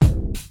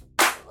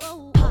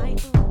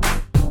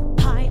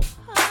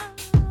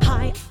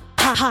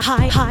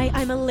Hi,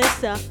 I'm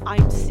Alyssa.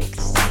 I'm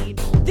 16.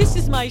 This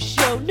is my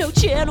show, no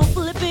channel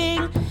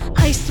flipping.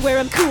 I swear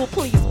I'm cool,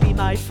 please be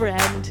my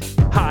friend.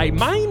 Hi,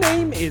 my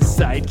name is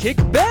Sidekick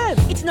Ben.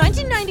 It's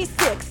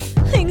 1996.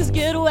 Things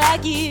get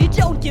wacky.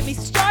 Don't get me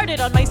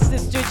started on my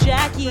sister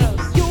Jackie.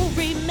 Gross. You'll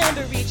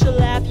remember each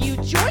laugh you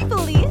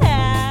joyfully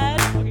had.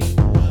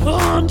 Oh,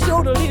 I'm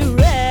totally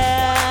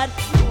rad.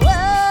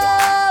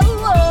 Whoa,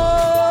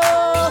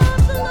 whoa.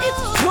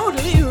 It's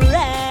totally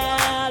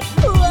rad.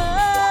 Whoa,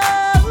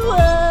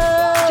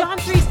 whoa. John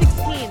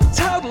 3:16.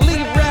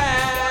 Totally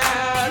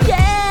rad.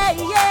 Yeah.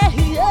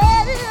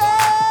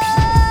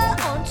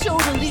 I'm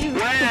totally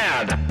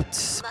rad.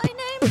 My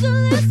name's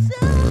Alyssa.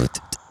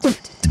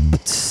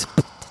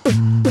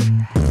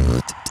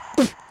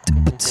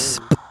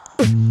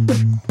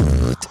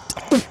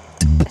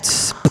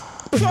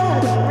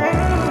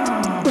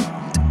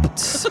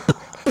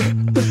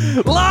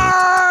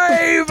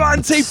 Live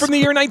on tape from the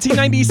year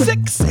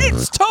 1996,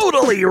 it's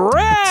Totally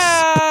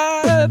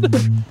Rad!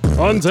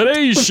 On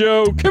today's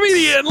show,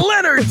 comedian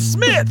Leonard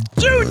Smith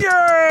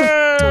Jr.,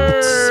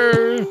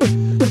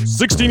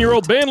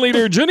 16-year-old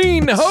bandleader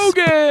Janine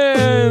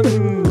Hogan,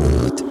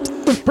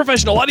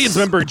 professional audience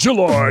member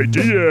July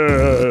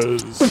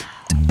Diaz.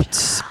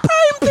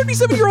 I'm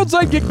 37-year-old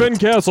sidekick Ben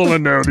Castle,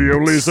 and now the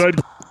only side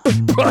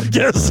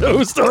podcast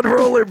host on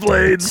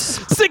rollerblades,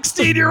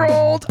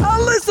 16-year-old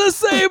Alyssa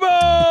Sabo!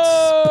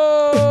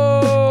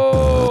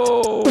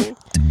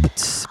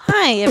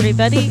 Hi,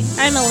 everybody.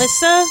 I'm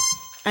Alyssa.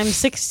 I'm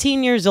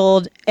 16 years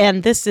old,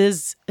 and this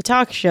is a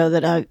talk show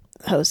that I'm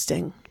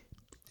hosting.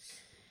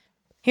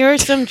 Here are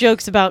some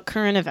jokes about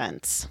current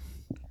events.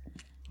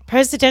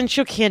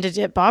 Presidential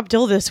candidate Bob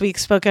Dole this week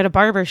spoke at a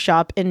barber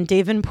shop in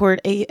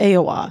Davenport,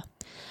 Iowa.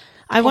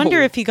 I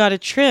wonder if he got a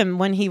trim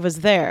when he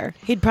was there.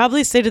 He'd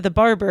probably say to the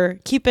barber,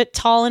 "Keep it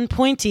tall and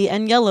pointy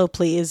and yellow,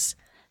 please.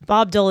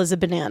 Bob Dole is a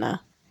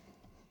banana."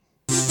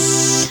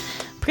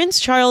 Prince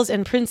Charles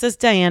and Princess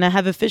Diana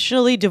have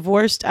officially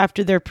divorced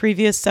after their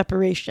previous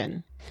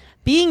separation.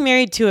 Being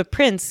married to a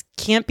prince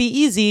can't be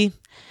easy.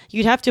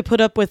 You'd have to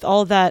put up with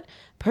all that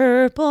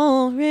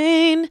purple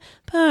rain,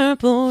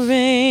 purple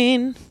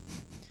rain,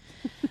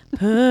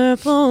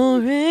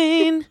 purple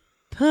rain,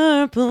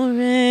 purple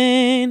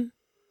rain.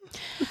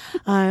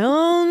 I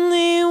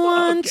only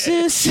want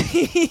to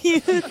see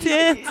you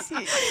dance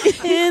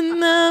in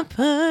the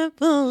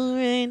purple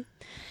rain.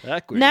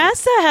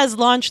 NASA has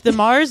launched the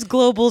Mars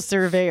Global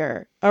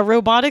Surveyor, a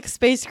robotic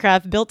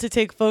spacecraft built to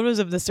take photos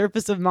of the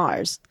surface of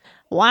Mars.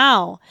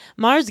 Wow.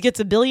 Mars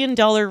gets $1 billion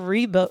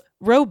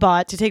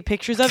robot to take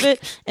pictures of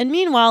it. And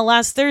meanwhile,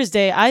 last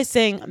Thursday, I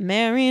sang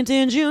 "Mary,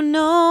 Did You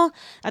Know"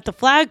 at the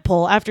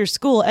flagpole after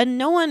school, and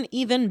no one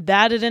even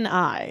batted an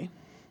eye.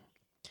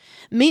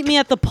 Meet me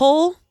at the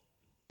pole.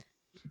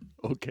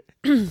 Okay.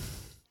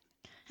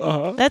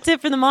 That's it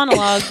for the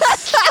monologue.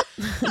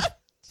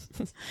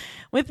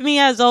 With me,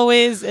 as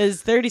always,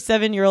 is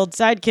 37-year-old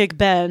sidekick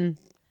Ben.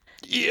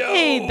 Yo!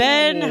 Hey,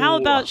 Ben, how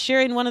about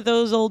sharing one of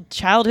those old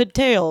childhood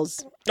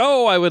tales?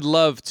 Oh, I would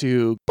love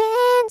to.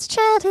 Ben's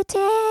childhood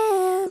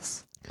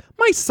tales.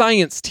 My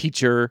science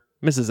teacher,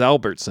 Mrs.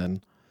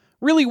 Albertson,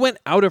 really went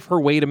out of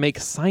her way to make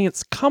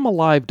science come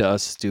alive to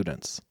us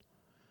students.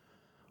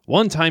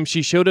 One time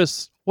she showed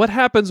us what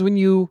happens when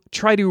you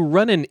try to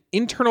run an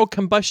internal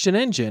combustion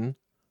engine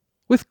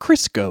with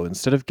Crisco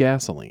instead of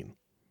gasoline.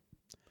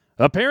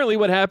 Apparently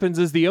what happens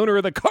is the owner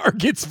of the car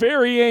gets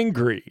very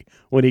angry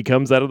when he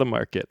comes out of the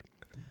market.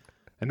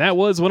 And that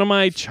was one of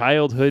my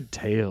childhood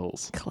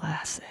tales.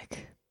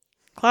 Classic.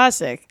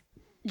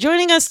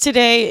 Joining us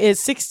today is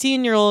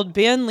 16-year-old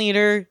band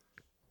leader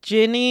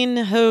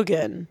Janine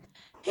Hogan.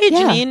 Hey,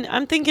 yeah. Janine,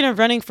 I'm thinking of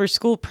running for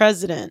school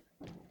president.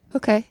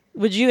 Okay.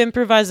 Would you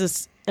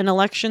improvise an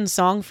election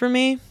song for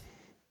me?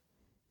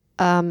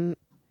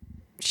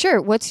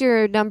 Sure. What's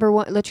your number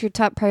one? What's your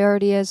top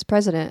priority as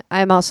president?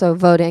 I'm also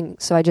voting,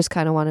 so I just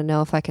kind of want to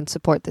know if I can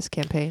support this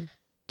campaign.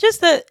 Just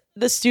that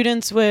the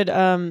students would,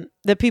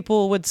 that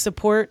people would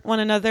support one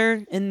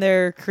another in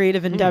their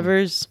creative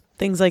endeavors,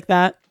 things like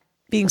that.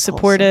 Being That's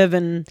supportive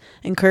awesome. And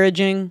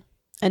encouraging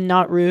and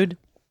not rude.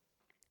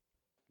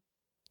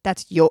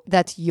 That's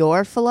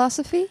your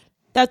philosophy?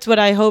 That's what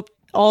I hope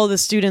all the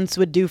students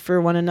would do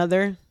for one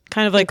another.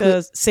 Kind of like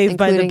a Saved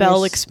by the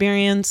Bell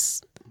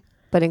experience.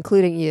 But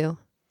including you.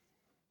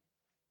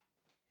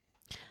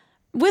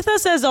 With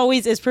us, as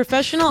always, is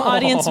professional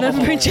audience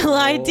member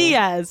July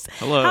Diaz.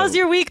 Hello. How's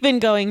your week been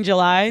going,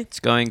 July?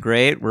 It's going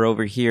great. We're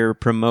over here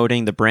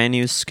promoting the brand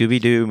new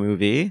Scooby-Doo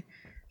movie.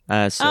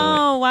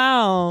 Oh,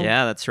 wow.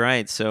 Yeah, that's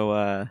right.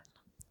 So,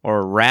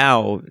 or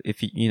Row,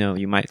 if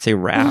you might say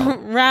Row.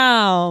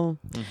 Row.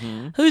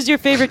 Mm-hmm. Who's your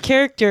favorite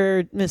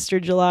character,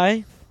 Mr.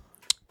 July?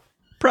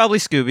 Probably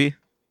Scooby.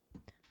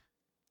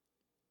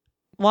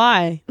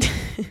 Why?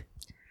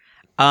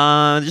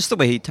 Just the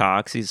way he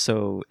talks. It's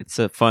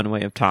a fun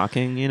way of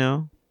talking, you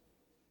know.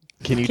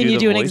 Can you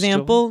do an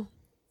example?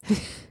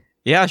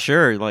 Yeah,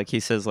 sure. Like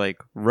he says,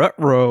 like rut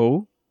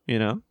row,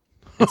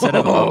 instead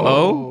of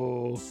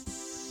oh.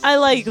 I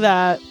like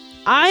that.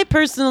 I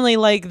personally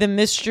like the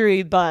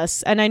mystery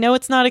bus, and I know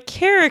it's not a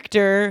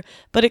character,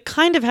 but it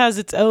kind of has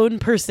its own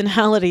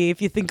personality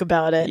if you think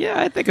about it. Yeah,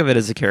 I think of it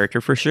as a character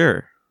for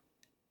sure.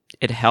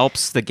 It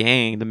helps the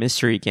gang, the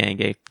mystery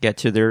gang, get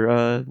to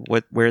their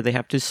where they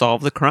have to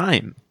solve the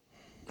crime.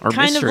 Or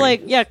Kind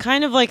mystery.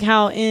 kind of like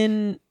how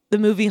in the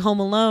movie Home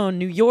Alone,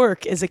 New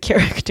York is a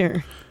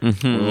character.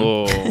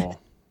 Oh.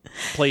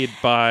 Played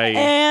by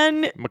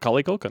And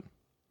Macaulay Culkin.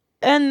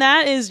 And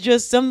that is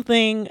just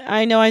something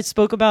I know I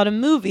spoke about a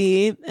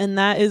movie, and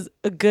that is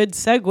a good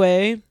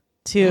segue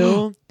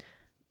to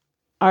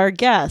our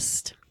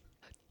guest.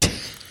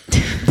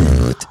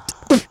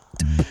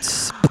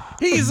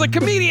 He's a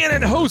comedian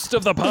and host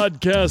of the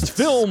podcast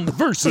Film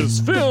versus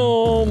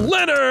Film,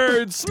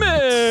 Leonard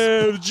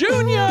Smith Jr.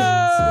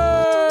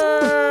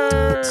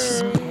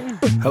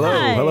 Hello,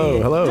 Hi.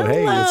 hello.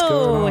 Hey, what's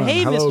going on?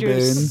 Hey, hello, Mr.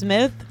 Ben.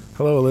 Smith.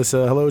 Hello,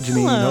 Alyssa. Hello,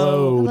 Janine.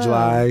 Hello, Hello.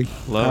 July.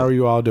 Hello. How are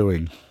you all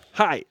doing?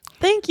 Hi.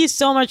 Thank you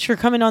so much for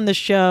coming on the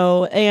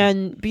show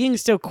and being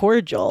so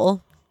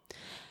cordial.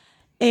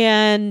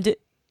 And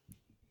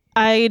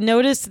I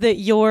noticed that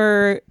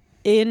you're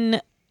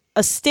in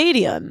a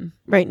stadium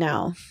right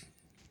now.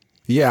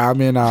 Yeah,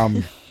 I'm in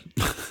I'm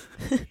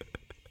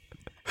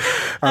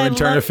I in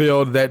Turner love-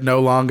 Field that no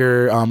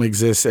longer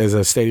exists as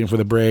a stadium for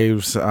the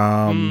Braves.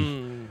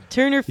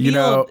 Turner Field. You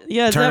know,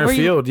 yeah, is that Turner where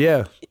you- Field,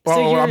 yeah. So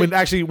Oh, I you're- mean,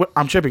 actually,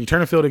 I'm tripping.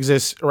 Turner Field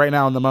exists right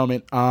now in the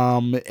moment.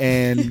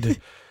 And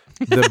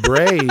the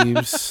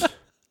Braves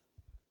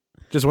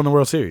just won the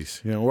World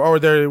Series. You know, or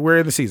we're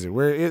in the season.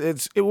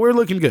 We're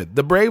looking good.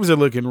 The Braves are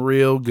looking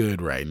real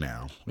good right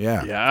now.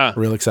 Yeah, Yeah.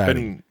 real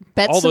exciting. Been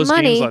Bet all some those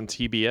money. games on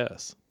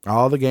TBS.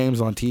 All the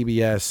games on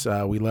TBS.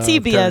 We love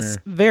TBS.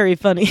 Turner. Very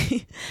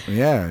funny.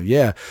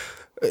 Yeah.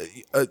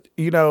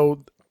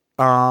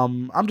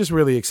 I'm just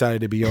really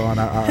excited to be on.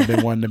 I've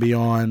been wanting to be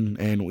on,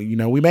 and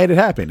we made it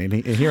happen, and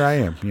here I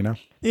am.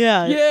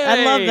 Yeah,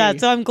 I love Yay. that.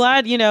 So I'm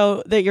glad,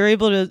 that you're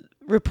able to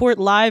report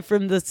live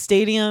from the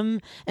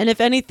stadium. And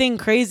if anything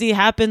crazy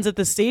happens at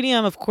the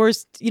stadium, of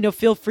course,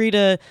 feel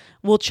free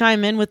we'll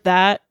chime in with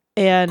that.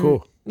 And,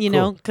 Cool.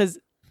 Cool. because,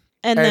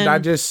 And then I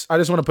just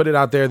want to put it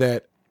out there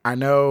that I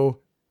know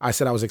I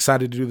said I was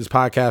excited to do this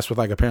podcast with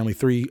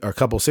apparently a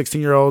couple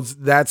 16-year-olds.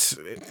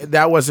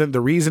 That wasn't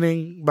the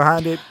reasoning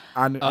behind it.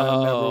 I never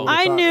would've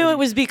I thought- knew it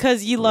was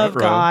because you love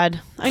Ruh-roh. God.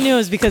 I knew it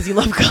was because you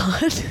love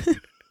God.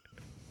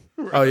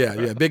 Oh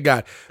yeah, big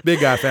guy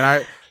fan.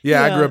 I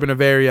Yeah. grew up in a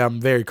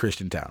very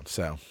Christian town.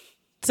 So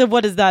So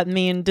what does that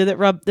mean? Did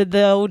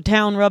the old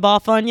town rub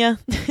off on you?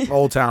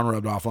 Old Town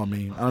rubbed off on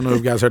me. I don't know if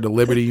you guys heard of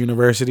Liberty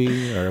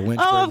University or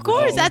Lynchburg. Oh, of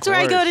course. of That's where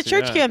I go to course,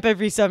 church yeah. camp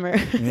every summer.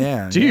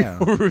 Yeah. Do you,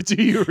 yeah.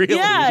 do you really?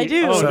 Yeah, I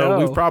do. Oh, So no.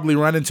 we've probably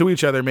run into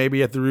each other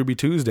maybe at the Ruby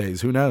Tuesdays.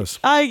 Who knows?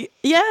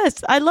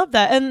 Yes, I love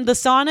that. And the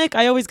Sonic,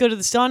 I always go to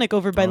the Sonic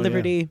over by Oh, yeah.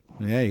 Liberty.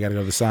 Yeah, you got to go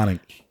to the Sonic.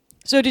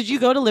 So did you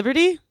go to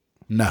Liberty?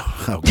 No.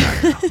 Oh,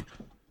 God,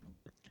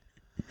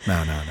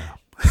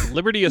 no.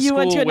 Liberty, a You school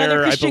went to another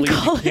where Christian I believe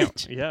you college.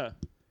 can't. Yeah.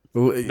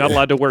 No. Not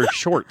allowed to wear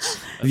shorts.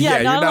 Yeah,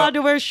 you're not allowed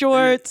to wear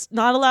shorts.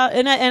 Not allowed,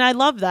 and I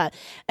love that.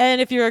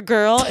 And if you're a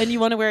girl and you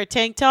want to wear a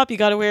tank top, you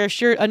got to wear a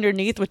shirt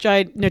underneath, which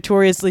I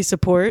notoriously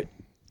support.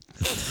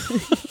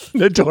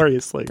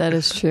 Notoriously. That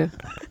is true.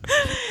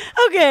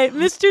 Okay,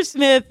 Mr.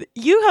 Smith,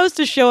 you host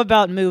a show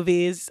about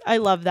movies. I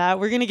love that.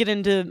 We're gonna get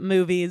into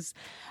movies.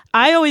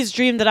 I always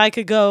dreamed that I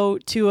could go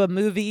to a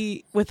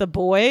movie with a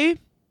boy.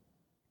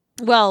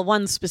 Well,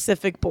 one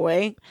specific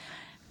boy.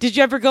 Did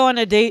you ever go on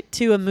a date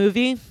to a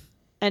movie?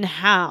 And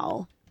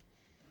how?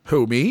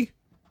 Who, me?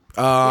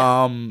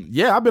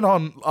 Yeah, I've been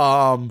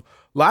on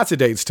lots of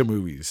dates to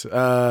movies.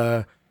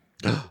 How?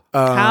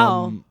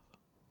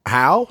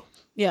 How?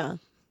 Yeah.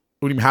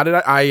 What do you mean? How did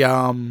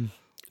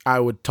I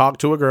would talk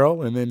to a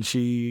girl, and then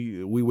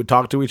we would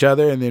talk to each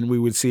other, and then we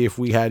would see if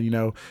we had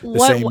the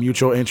same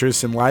mutual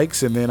interests and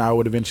likes, and then I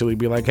would eventually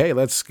be like, hey,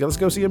 let's go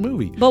see a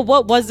movie. But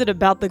what was it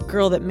about the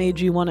girl that made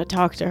you want to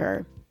talk to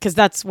her? Because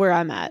that's where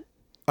I'm at.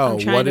 Oh,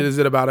 trying what to- is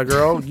it about a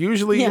girl?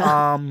 Usually,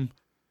 Yeah.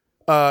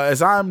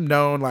 as I'm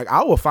known,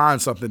 I will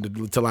find something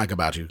to like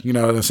about you. You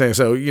know what I'm saying?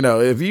 So,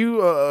 if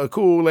you a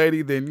cool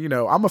lady, then, I'm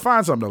going to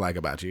find something to like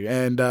about you.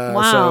 And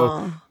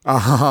Wow.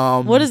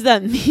 so, What does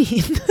that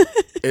mean?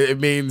 it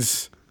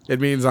means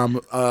I'm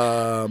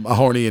a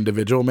horny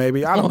individual,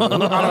 maybe. I don't know. I don't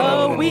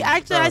know what it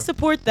means. I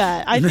support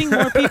that. I think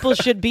more people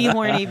should be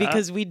horny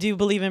because we do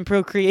believe in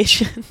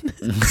procreation.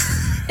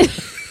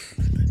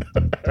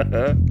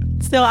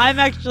 So I'm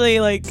actually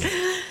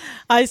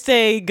I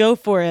say go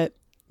for it.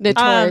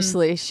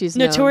 Notoriously, she's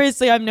known.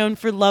 Notoriously, I'm known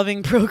for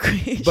loving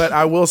procreation. But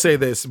I will say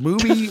this: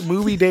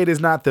 movie date is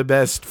not the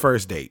best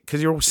first date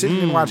because you're sitting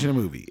and watching a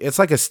movie. It's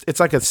like a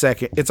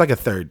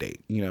third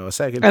date. A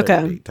second, third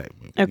Okay. date type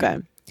movie. Okay.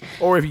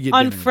 Or if you get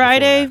On dinner before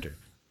Friday, and after.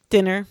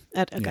 dinner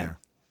at okay. Yeah.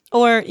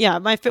 Or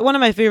one of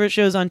my favorite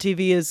shows on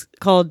TV is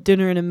called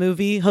Dinner and a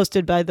Movie,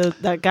 hosted by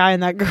that guy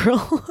and that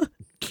girl.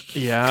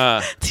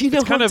 Yeah. Do you know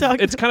what I'm talking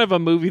It's kind of a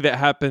movie that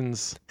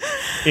happens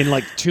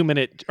in 2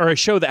 minute, or a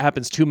show that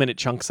happens 2 minute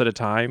chunks at a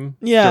time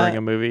Yeah. during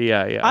a movie.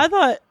 Yeah.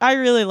 I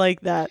really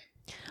like that.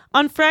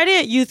 On Friday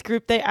at youth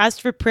group, they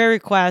asked for prayer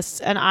requests,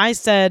 and I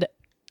said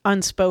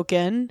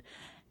unspoken.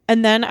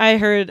 And then I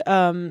heard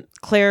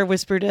Claire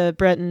whisper to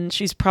Breton,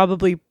 she's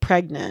probably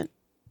pregnant.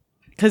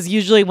 Because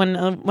usually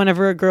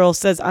whenever a girl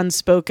says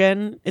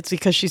unspoken, it's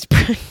because she's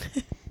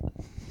pregnant.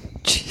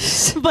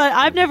 But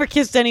I've never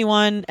kissed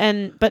anyone,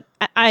 but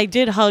I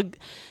did hug.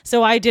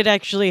 So I did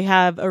actually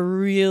have a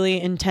really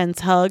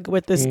intense hug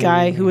with this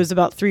guy who was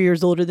about 3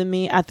 years older than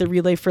me at the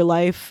Relay for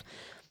Life.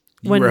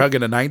 You were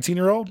hugging a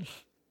 19-year-old?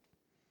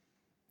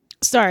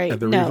 Sorry,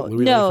 no.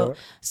 Relay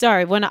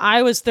Sorry, when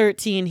I was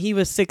 13, he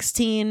was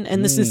 16,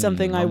 and this is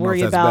something I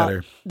worry about,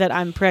 better. That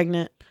I'm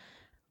pregnant.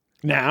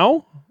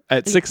 Now?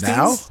 At 16?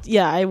 Now?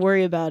 Yeah, I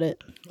worry about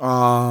it.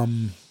 I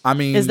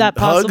mean, is that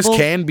possible? Hugs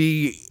can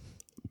be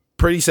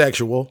pretty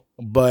sexual,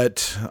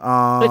 but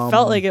it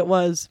felt like it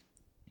was.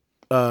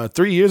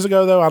 3 years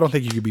ago, though, I don't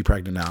think you could be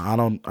pregnant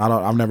now.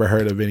 I've never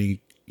heard of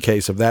any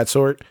case of that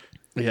sort.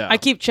 Yeah. I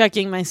keep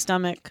checking my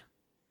stomach.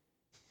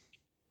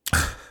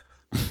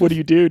 What do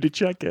you do to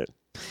check it?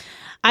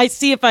 I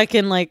see if I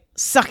can like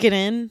suck it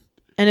in,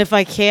 and if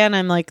I can,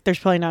 I'm like, there's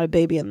probably not a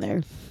baby in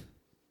there.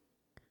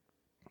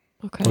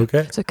 Okay.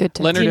 It's a good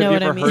tip. Leonard, have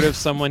you ever heard of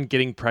someone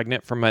getting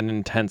pregnant from an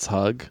intense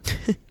hug?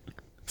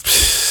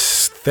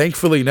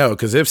 Thankfully, no,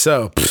 because if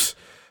so,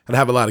 I'd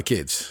have a lot of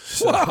kids.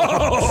 So,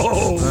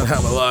 I'd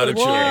have a lot of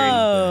children.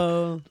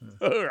 Whoa.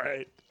 All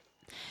right.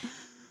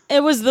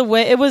 It was the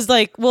way, it was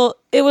like, well,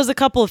 it was a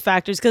couple of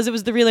factors because it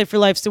was the Relay for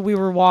Life. So we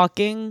were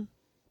walking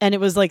and it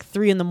was like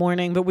 3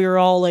 a.m, but we were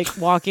all like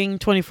walking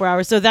 24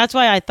 hours. So that's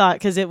why I thought,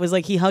 because it was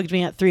like he hugged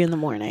me at 3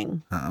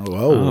 a.m.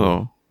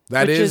 Whoa.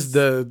 That is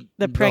the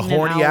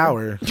horny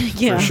hour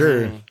yeah. for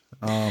sure.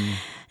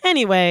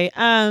 Anyway,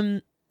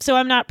 so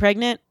I'm not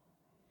pregnant.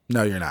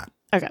 No, you're not.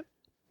 Okay.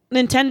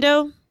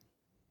 Nintendo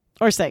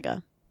or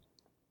Sega?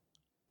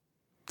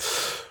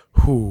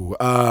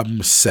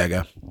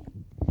 Sega.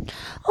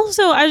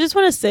 Also, I just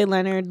want to say,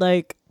 Leonard,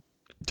 like,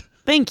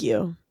 thank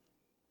you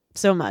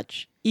so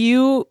much.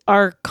 You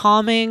are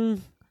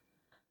calming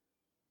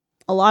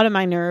a lot of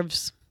my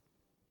nerves.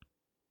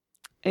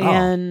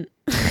 And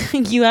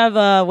you have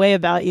a way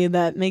about you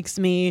that makes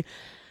me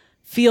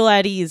feel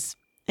at ease.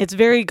 It's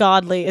very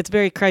godly. It's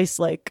very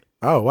Christ-like.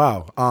 Oh,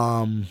 wow.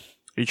 Are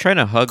you trying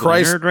to hug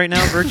Leonard right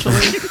now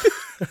virtually?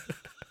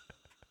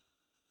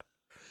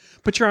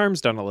 Put your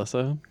arms down,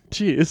 Alyssa.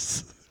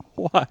 Jeez.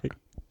 Why?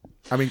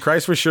 I mean,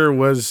 Christ for sure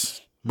was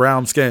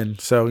brown skin.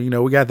 So,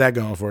 we got that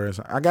going for us.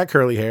 I got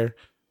curly hair.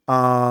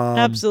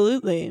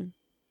 Absolutely.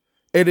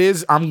 It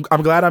is. I'm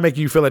glad I'm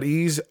making you feel at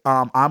ease.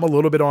 I'm a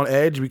little bit on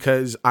edge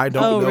because I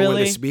don't know when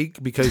to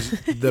speak because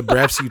the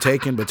breaths you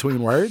take in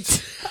between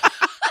words.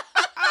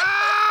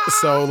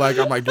 So, like,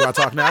 I'm like, do I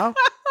talk now?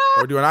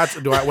 Or do I not?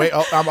 Do I wait?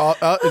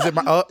 Oh, is it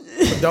my?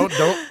 Don't.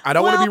 I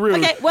don't want to be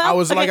rude. Okay, I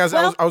was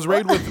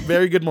raised with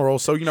very good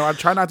morals, so I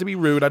try not to be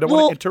rude. I don't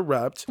want to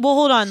interrupt. Well,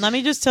 hold on. Let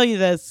me just tell you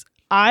this.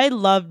 I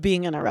love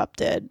being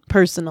interrupted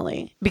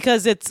personally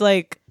because it's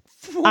like,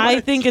 I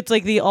think it's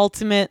like the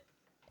ultimate.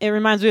 It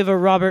reminds me of a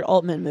Robert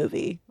Altman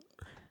movie.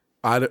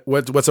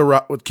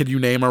 Could you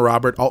name a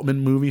Robert Altman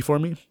movie for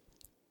me?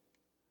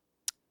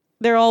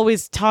 They're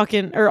always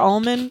talking, or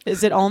Almond.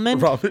 Is it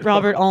Almond?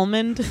 Robert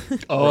Almond.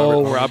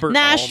 Robert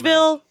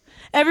Nashville. Almond.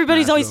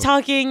 Everybody's always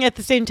talking at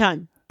the same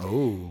time.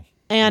 Oh.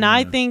 And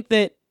I think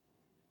that,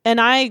 and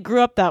I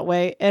grew up that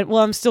way, and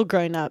well, I'm still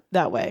growing up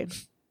that way.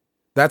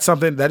 That's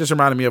something that just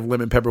reminded me of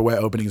Lemon Pepper Wet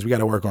openings. We got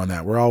to work on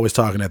that. We're always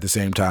talking at the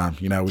same time.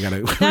 We got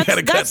to cut that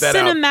out. That's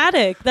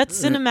cinematic.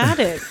 That's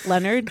cinematic,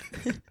 Leonard.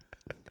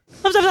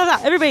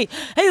 Everybody,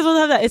 hey, we'll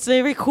have that. It's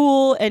very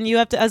cool, and you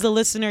have to, as a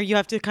listener, you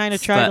have to kind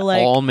of try to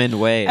like almond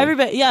way.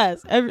 Everybody,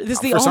 yes.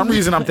 For some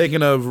reason, I'm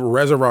thinking of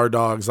Reservoir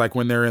Dogs, like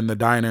when they're in the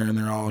diner and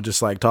they're all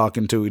just like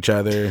talking to each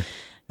other.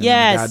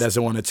 Yes, the guy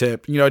doesn't want to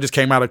tip. It just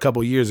came out a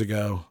couple years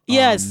ago.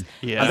 Yes,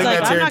 I think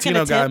that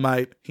Tarantino guy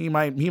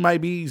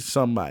might be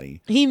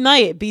somebody. He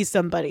might be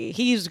somebody.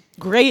 He's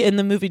great in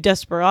the movie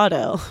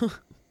Desperado.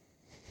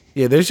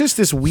 Yeah, there's just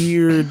this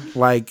weird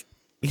like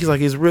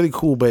he's really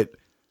cool, but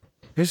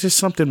there's just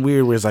something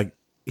weird where it's like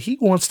he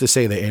wants to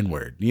say the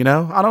N-word.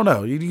 I don't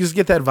know. You just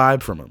get that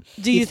vibe from him.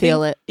 Do you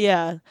feel it?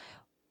 Yeah.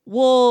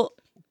 Well,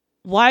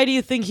 why do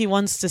you think he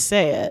wants to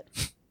say it?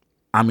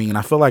 I mean,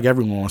 I feel like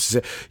everyone wants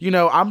to say.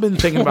 I've been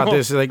thinking about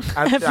this. Like,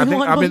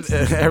 everybody wants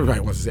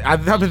to say.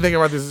 I've been thinking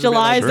about this.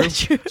 July,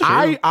 is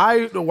that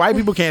true? White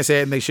people can't say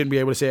it, and they shouldn't be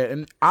able to say it.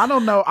 And I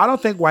don't know. I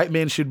don't think white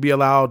men should be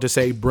allowed to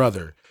say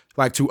brother,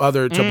 like to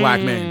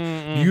black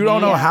men. You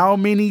don't know how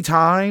many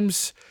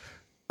times.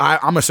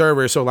 I'm a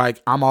server, so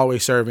like I'm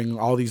always serving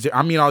all these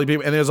people,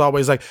 and there's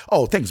always like,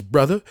 oh, thanks,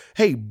 brother.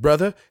 Hey,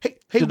 brother. Hey.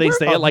 Do they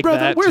say it like brother,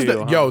 that where's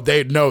too? Yo,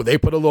 they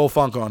put a little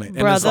funk on it,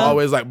 and it's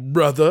always like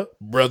brother.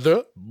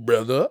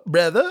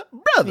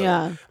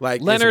 Yeah,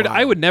 like Leonard,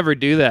 I would never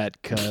do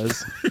that,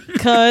 cuz.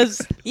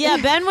 Yeah,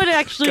 Ben would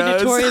actually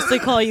notoriously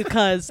call you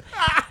cousin.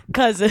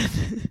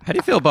 How do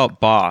you feel about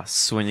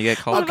boss when you get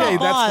called? Okay,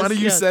 boss? that's funny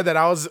you said that.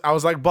 I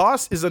was like,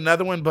 boss is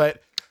another one,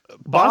 but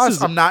boss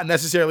is I'm not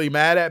necessarily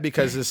mad at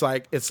because it's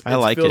like it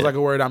like feels it. like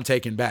a word I'm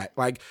taking back.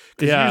 Like,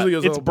 because Yeah,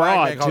 usually it's a black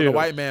man broad, called the too.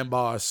 white man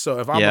boss. So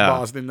if I'm Yeah. a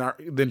boss,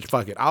 then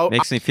fuck it.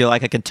 Makes me feel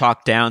like I can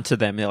talk down to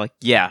them. They're like,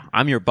 yeah,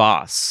 I'm your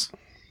boss.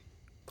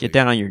 Get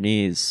down on your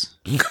knees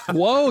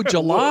Whoa,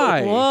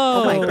 July. Whoa.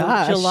 Oh my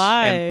gosh.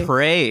 July. and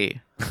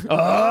pray.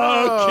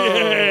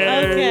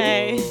 Okay.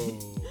 Okay.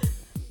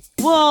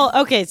 Well,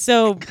 okay,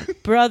 so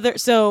brother,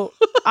 so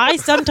I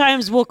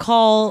sometimes will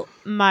call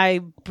my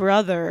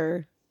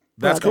brother.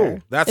 That's brother. cool.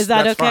 That's Is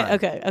that that's okay? Fine.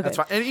 Okay, okay. That's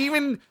fine. And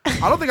even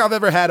I don't think I've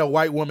ever had a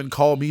white woman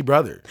call me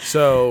brother.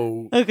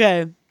 So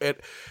Okay.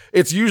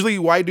 it's usually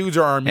white dudes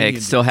or Hey, Armenian. it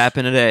can still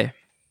happen today.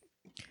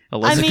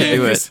 Alyssa mean- can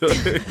do it.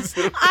 dudes.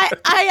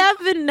 I have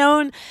been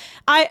known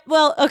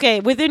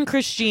within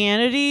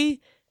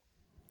Christianity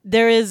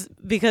there is,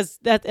 because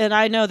that, and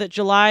I know that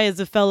July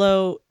is a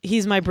fellow,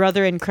 he's my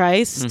brother in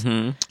Christ.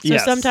 Mm-hmm. So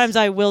Yes. sometimes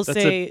I will That's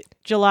say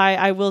July,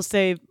 I will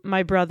say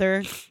my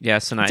brother,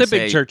 Yes, and It's I a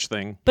big say, church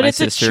thing. but My it's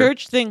sister. a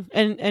church thing,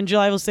 and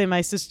July will say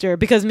my sister,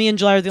 because me and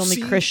July are the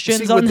only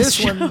Christians on with this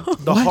show. one,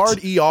 the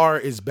hard ER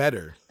is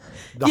better.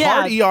 The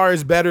Yeah. hard ER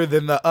is better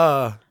than the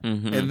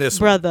Mhm. in this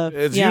Brother, one.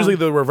 It's yeah. usually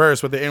the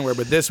reverse with the N word,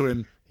 but this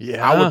one,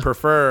 Yeah. I would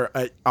prefer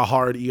a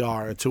hard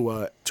ER to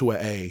a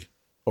A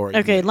or a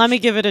Okay, EH. let me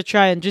give it a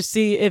try and just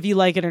see if you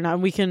like it or not.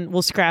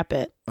 We'll scrap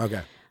it.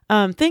 Okay.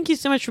 Thank you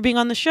so much for being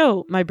on the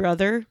show, my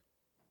brother.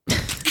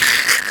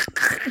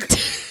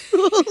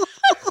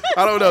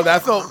 I don't know.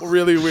 That felt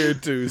really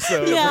weird too.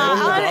 So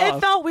Yeah, it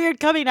felt weird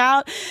coming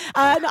out,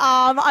 and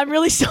I'm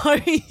really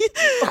sorry.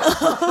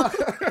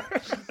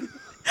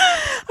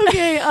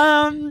 Okay,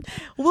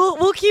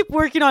 we'll keep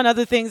working on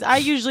other things. I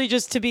usually,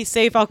 just to be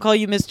safe, I'll call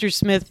you Mr.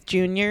 Smith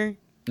Jr.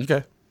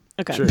 Okay.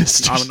 Okay. Sure.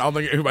 I don't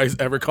think anybody's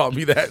ever called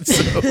me that.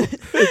 So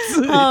It's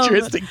an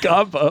interesting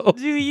combo. What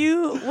do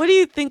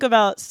you think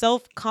about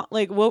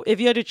if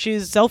you had to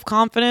choose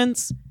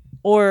self-confidence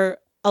or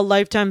a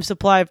lifetime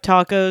supply of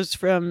tacos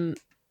from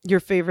your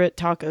favorite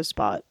taco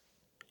spot?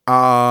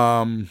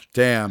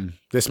 damn.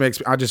 This makes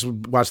me, I just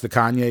watched the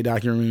Kanye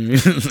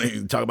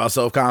documentary talk about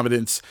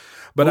self-confidence.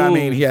 But I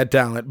mean, Ooh. he had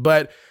talent.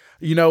 But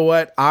you know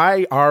what?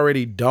 I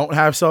already don't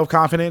have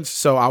self-confidence,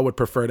 so I would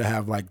prefer to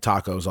have like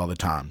tacos all the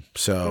time.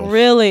 So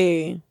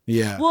Really?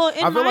 yeah. Well, I in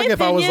feel my like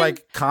if I was opinion-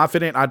 like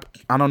confident,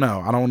 I don't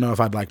know. I don't know if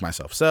I'd like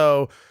myself.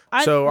 So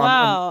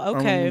Wow,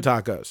 okay. I'm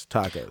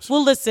tacos.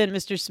 Well, listen,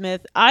 Mr.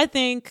 Smith, I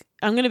think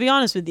I'm going to be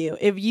honest with you.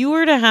 If you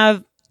were to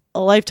have a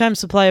lifetime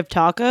supply of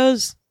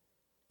tacos,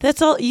 that's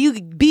all.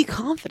 You be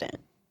confident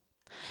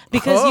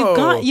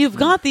because you've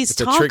got these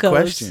It's a tacos. trick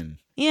question.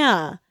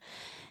 Yeah.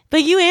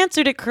 But you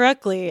answered it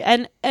correctly.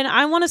 And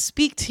I want to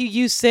speak to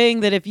you saying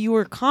that if you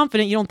were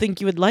confident, you don't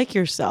think you would like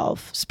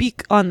yourself.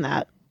 Speak on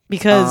that.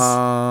 Because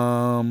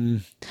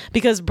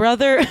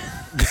brother,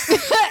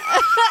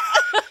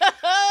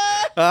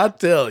 I'll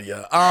tell you.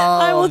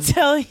 I will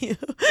tell you.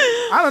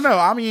 I don't know.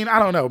 I mean, I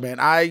don't know, man.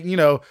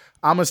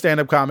 I'm a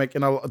stand-up comic,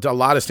 and a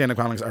lot of stand-up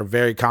comics are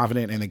very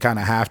confident, and they kind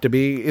of have to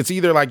be. It's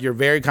either like you're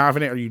very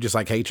confident or you just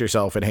like hate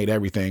yourself and hate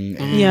everything.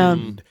 And Yeah.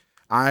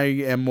 I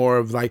am more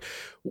of like,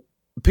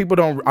 I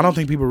don't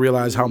think people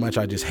realize how much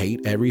I just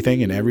hate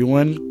everything and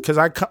everyone, because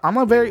I'm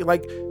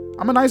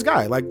a nice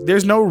guy. Like,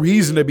 there's no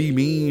reason to be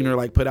mean or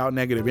like put out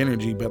negative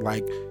energy, but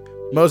like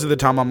most of the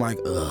time I'm like,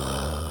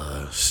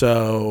 ugh.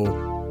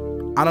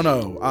 So I don't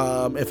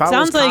know. If I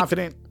Sounds was like-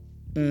 confident,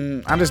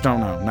 I just don't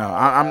know. No,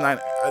 I'm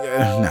not.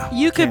 No,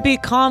 You could can't. be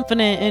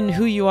confident in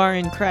who you are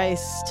in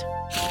Christ.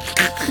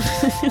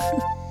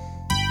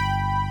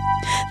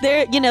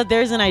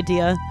 There's an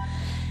idea.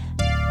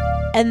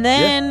 And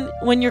then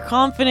when you're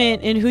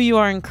confident in who you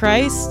are in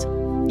Christ,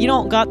 you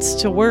don't got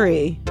to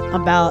worry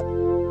about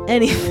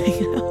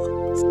anything else.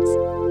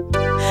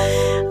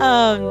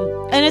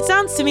 And it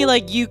sounds to me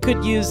like you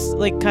could use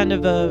like kind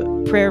of a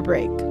prayer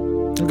break.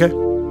 Okay,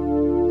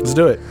 let's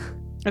do it.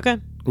 Okay.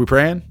 We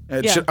praying?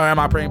 Yeah. Or am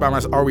I praying by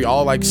myself? Are we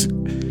all like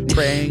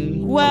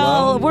praying?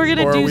 Well, alone? we're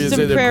gonna Or do is some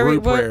it a prayer.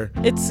 group prayer?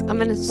 It's I'm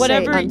gonna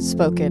Whatever- say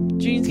unspoken.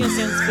 Gene's gonna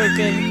say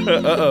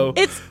unspoken. Uh-oh.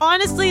 It's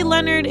honestly,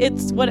 Leonard,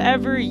 it's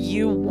whatever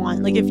you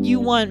want. Like, if you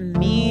want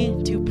me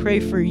to pray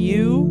for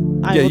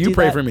you, I Yeah, will you do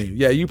pray that. for me.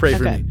 Yeah, you pray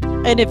for Okay.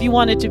 me. And if you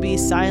want it to be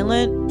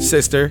silent,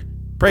 Sister.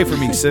 Pray for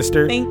me,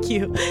 sister. thank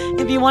you.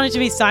 If you want it to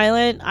be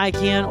silent, I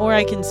can, or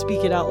I can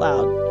speak it out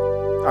loud.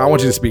 I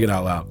want you to speak it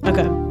out loud.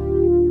 Okay.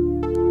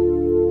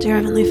 Dear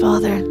Heavenly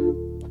Father,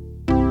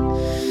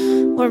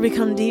 Lord, we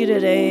come to you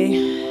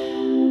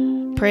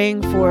today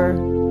praying for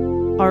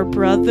our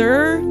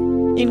brother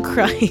in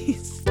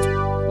Christ,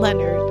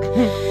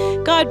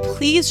 Leonard. God,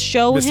 please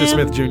show Mr. him.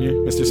 Smith Jr.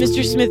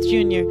 Mr. Smith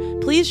Jr.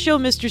 Please show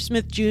Mr.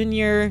 Smith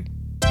Jr.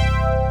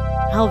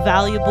 how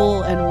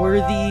valuable and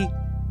worthy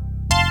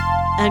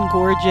and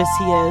gorgeous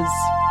he is.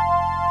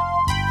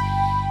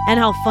 And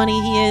how funny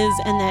he is,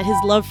 and that his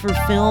love for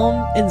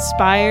film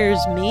inspires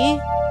me,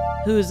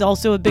 who is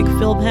also a big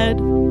film head.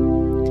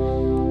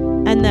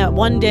 And that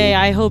one day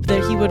I hope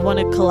that he would want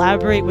to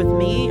collaborate with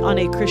me on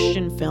a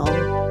Christian film.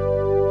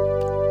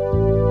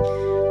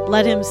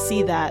 Let him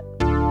see that.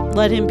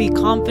 Let him be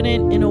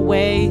confident in a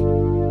way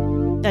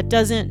that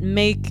doesn't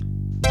make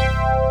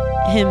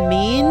him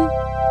mean,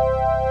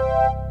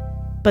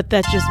 but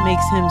that just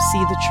makes him see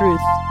the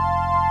truth.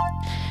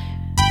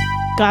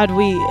 God,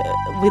 we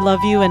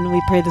love you and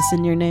we pray this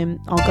in your name.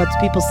 All God's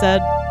people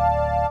said,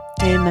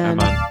 amen.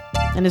 Amen.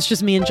 And it's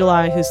just me and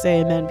July who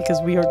say amen because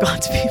we are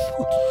God's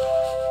people.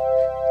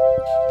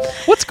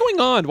 What's going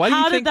on? Why do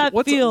you How think did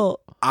that feel?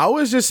 I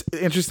was just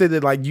interested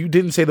that like you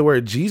didn't say the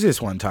word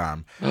Jesus one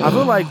time. I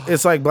feel like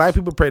it's like black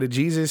people pray to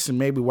Jesus and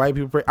maybe white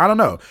people pray. I don't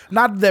know.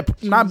 Not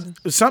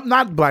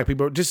black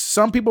people. Just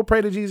some people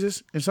pray to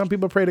Jesus and some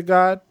people pray to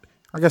God.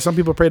 I guess some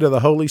people pray to the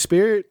Holy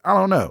Spirit. I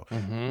don't know. But that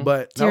Dear was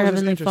just Heavenly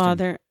interesting.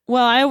 Father.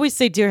 Well, I always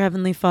say Dear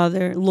Heavenly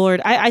Father,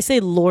 Lord. I say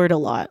Lord a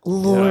lot.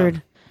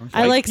 Lord.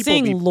 I White like people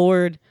saying be-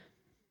 Lord.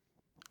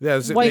 Yeah,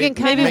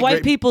 Maybe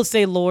white people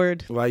say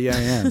Lord. Well,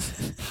 yeah.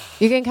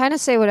 You can kind of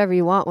say whatever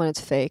you want when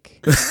it's fake.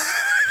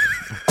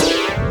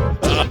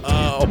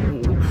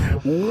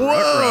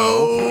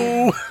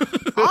 Whoa.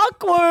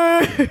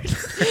 Awkward.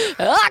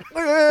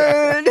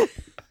 Awkward.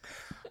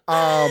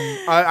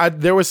 I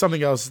there was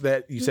something else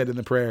that you said in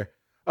the prayer.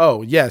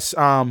 Oh yes,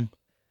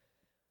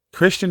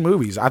 Christian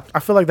movies. I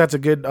feel like that's a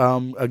good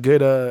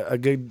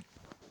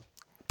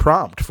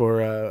prompt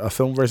for a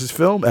film versus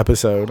film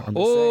episode. I'm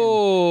just saying.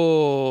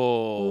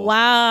 Oh.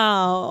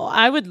 Wow.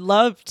 I would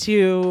love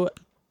to,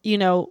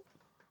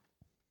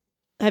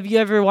 have you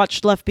ever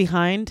watched Left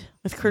Behind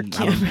with Kirk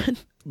Cameron?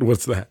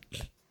 What's that?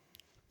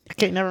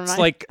 Okay, never mind. It's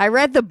like, I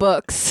read the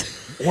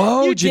books.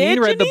 whoa, You Janine did,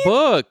 read the Janine?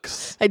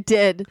 books. I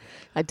did.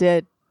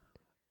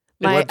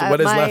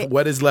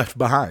 What is left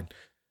behind?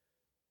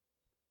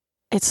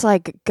 It's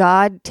like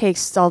God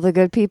takes all the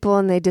good people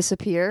and they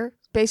disappear,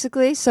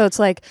 basically. So it's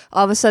like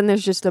all of a sudden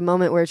there's just a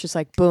moment where it's just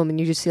like boom, and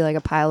you just see like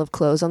a pile of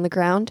clothes on the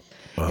ground,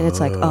 and it's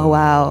like, oh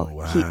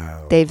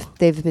wow,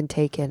 they've been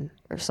taken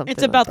or something.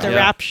 it's about like the that.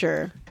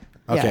 rapture.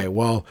 Okay, Yeah.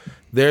 well,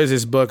 there's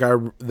this book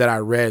that I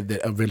read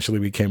that eventually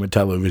became a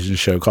television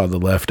show called The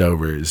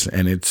Leftovers,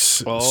 and it's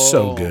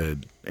so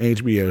good.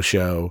 HBO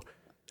show.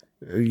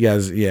 You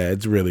guys, yeah,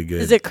 it's really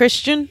good. Is it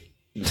Christian?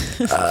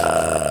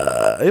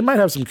 It might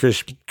have some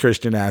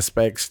Christian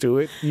aspects to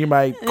it. You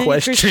might Any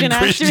question Christian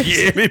actors?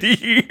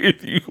 Christianity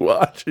if you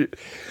watch it.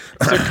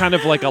 So kind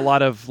of like a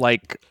lot of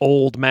like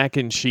old mac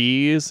and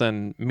cheese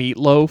and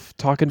meatloaf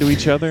talking to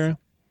each other.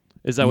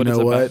 Is that what it's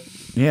about?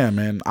 Yeah,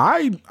 man.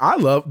 I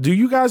love. Do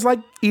you guys like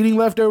eating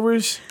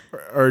leftovers?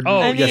 Or Oh,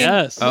 I mean,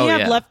 yes. we Oh,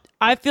 have yeah.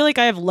 I feel like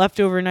I have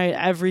leftover night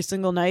every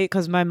single night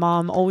because my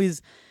mom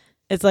always,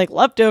 it's like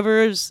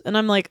leftovers, and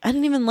I'm like, I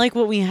didn't even like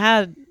what we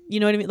had. You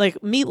know what I mean? Like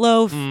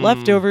meatloaf,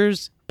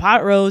 leftovers,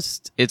 pot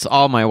roast, It's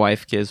all my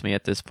wife gives me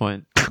at this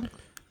point.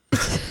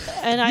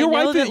 and I Your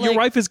know wife, that your like,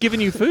 wife is giving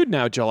you food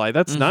now, July.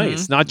 That's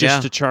nice. Not just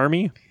Yeah. to charm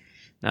you.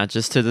 Not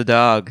just to the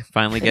dog.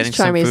 Finally getting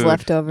some Charmy's food.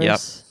 leftovers. Yep.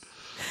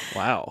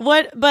 Wow.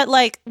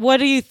 what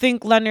do you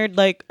think, Leonard,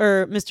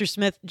 or Mr.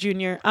 Smith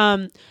Jr.?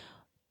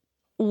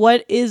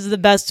 What is the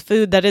best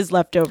food that is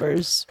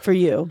leftovers for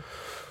you?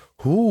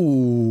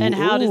 Ooh. And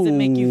how does it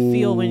make you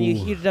feel when you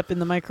heat it up in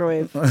the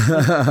microwave?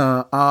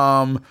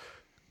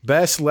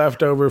 Best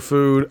leftover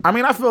food. I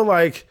mean, I feel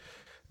like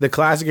the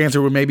classic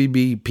answer would maybe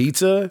be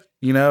pizza.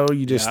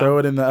 You just throw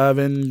it in the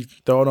oven,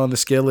 throw it on the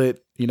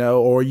skillet,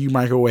 or you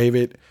microwave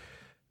it.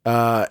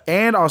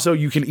 And also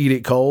you can eat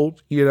it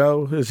cold,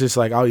 It's just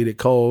like I'll eat it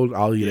cold,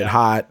 I'll eat it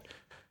hot.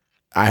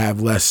 I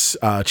have less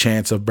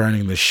chance of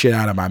burning the shit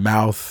out of my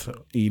mouth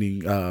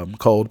eating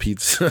cold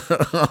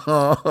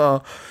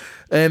pizza.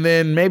 And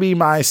then maybe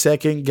my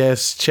second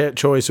guess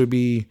choice would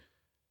be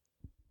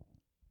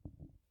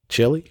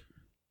chili.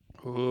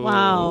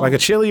 Wow. Like a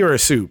chili or a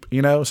soup,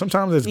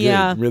 Sometimes it's good,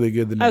 Yeah. really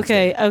good the next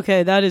day.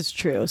 Okay, that is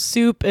true.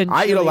 Soup and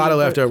I eat a chili lot of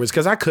are- leftovers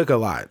because I cook a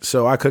lot.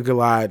 So I cook a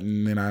lot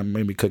and then I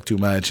maybe cook too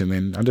much and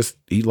then I just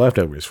eat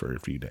leftovers for a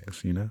few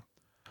days,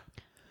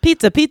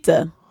 Pizza.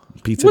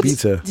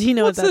 Pizza. Do you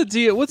know What's what the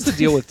deal? What's the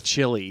deal with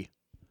chili?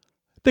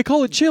 They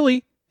call it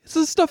chili.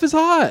 This stuff is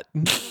hot.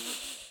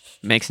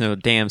 Makes no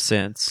damn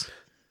sense.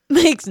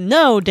 makes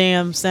no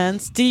damn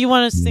sense? Do you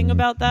want to sing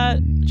about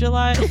that,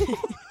 July?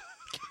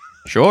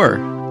 Sure.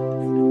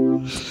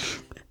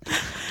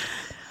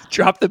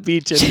 Drop the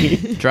beat,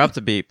 Jimmy. Drop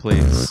the beat,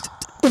 please.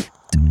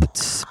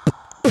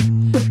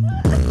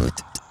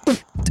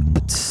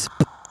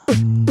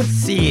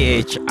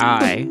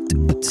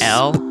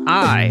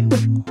 CHILI.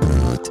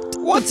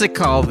 What's it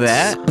called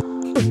that?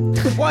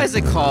 Why is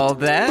it called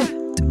that?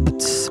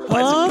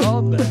 Why is it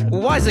called that?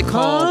 Why is it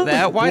called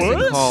that? Why is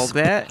What? it called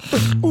that?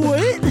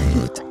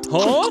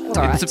 Huh?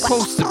 It's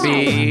supposed to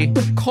be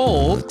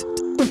cold,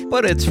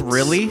 but it's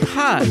really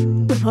hot.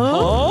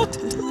 Huh?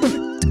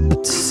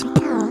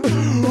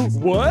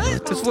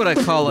 What? That's what I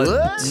call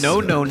a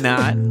no,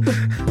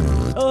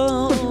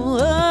 Oh,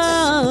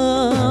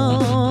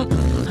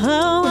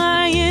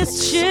 Hawaii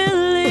is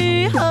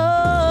chilly.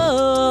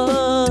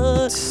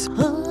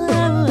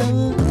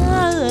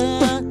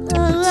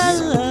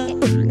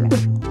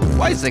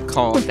 Why is it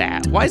called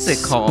that? Why is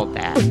it called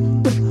that?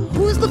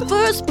 Who's the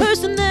first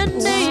person that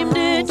named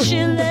it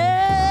chilly?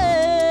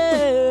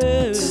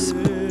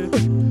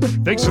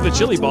 Thanks for the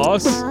chili,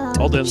 boss.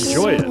 I'll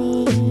enjoy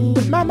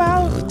it. My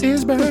mouth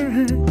is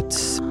burned.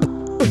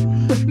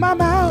 My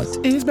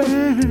mouth is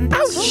burned.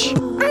 Ouch!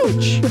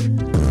 Ouch!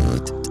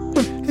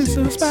 It's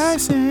so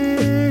spicy.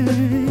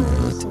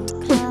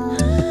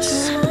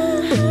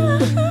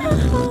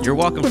 You're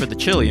welcome for the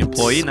chili,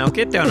 employee. Now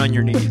get down on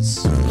your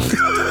knees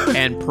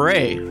and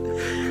pray.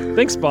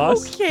 Thanks,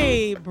 boss.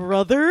 Okay,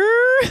 brother.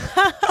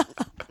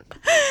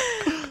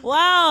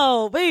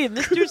 Wow. Wait,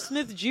 Mr.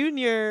 Smith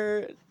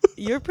Jr.,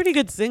 you're a pretty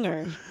good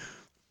singer.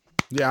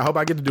 Yeah, I hope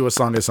I get to do a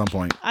song at some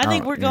point. I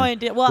think we're going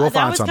to. Well, We'll that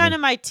find was something. kind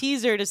of my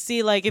teaser to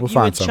see, like, if We'll you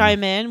find would something.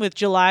 chime in with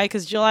July,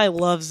 because July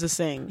loves to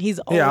sing. He's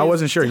always. Yeah, I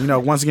wasn't sure.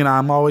 Once again,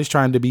 I'm always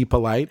trying to be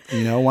polite.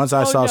 Once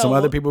I saw some no.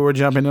 other people were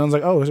jumping in, I was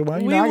like, oh, well,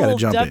 I got to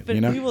jump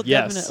in. We will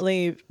Yes.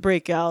 definitely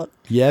break out.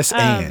 Yes,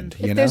 and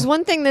If there's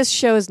one thing this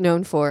show is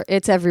known for,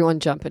 it's everyone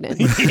jumping in.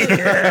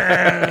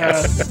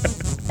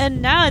 And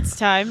now it's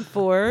time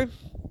for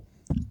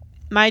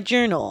my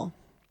journal.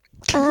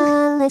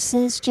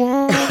 Alyssa's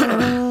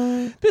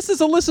journal. This is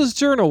Alyssa's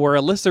journal, where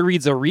Alyssa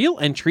reads a real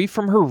entry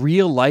from her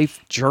real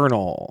life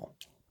journal.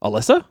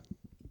 Alyssa?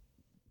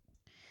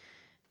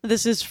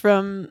 This is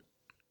from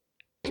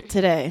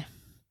today.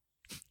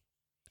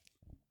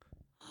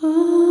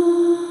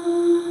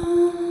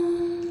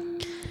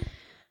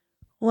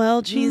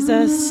 Well,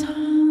 Jesus,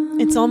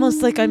 it's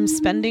almost like I'm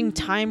spending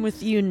time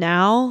with you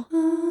now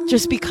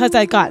just because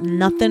I got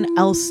nothing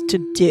else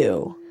to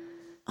do.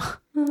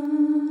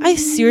 I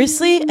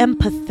seriously am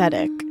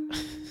pathetic.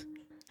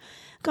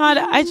 God,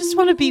 I just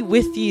want to be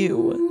with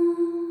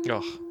you.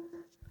 Ugh.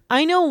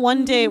 I know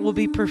one day it will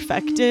be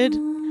perfected,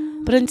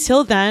 but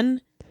until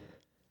then,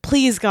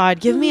 please, God,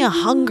 give me a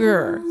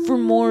hunger for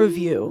more of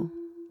you.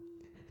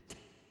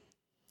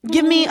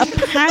 Give me a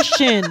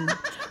passion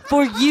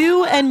for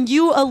you and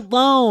you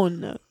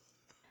alone.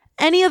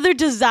 Any other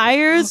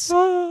desires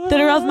that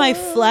are of my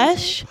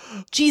flesh,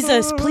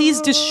 Jesus,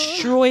 please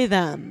destroy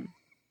them.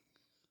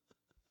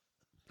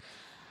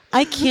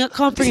 I can't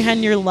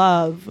comprehend your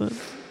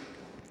love.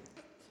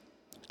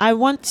 I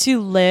want to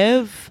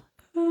live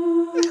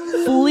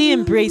fully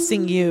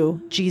embracing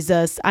you,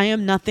 Jesus. I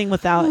am nothing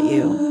without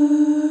you.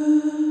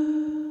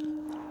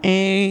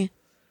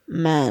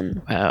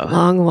 Amen. Wow.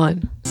 Long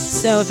one.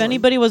 So if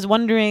anybody was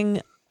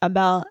wondering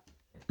about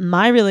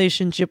my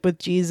relationship with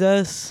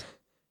Jesus,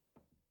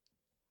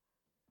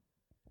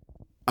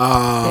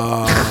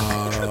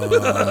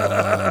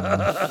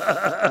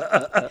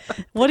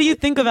 what do you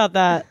think about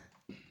that,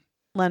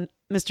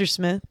 Mr.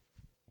 Smith?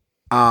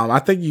 I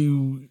think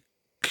you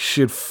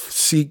should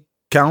seek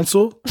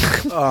counsel.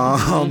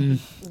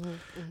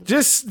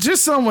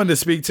 Just someone to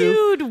speak to.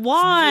 Dude,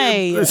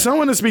 why?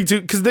 Someone to speak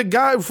to, because the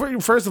guy.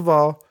 First of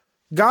all,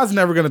 God's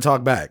never going to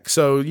talk back.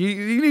 So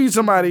you need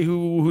somebody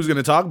who's going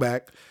to talk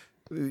back.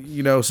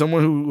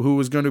 Someone who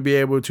is going to be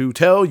able to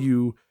tell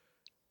you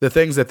the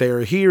things that they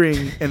are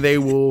hearing, and they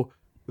will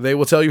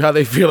tell you how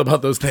they feel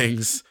about those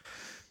things.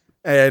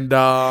 And What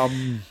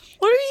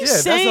are you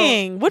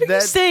saying? What are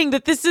you saying?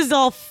 That this is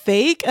all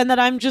fake and that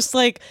I'm just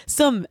like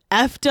some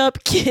effed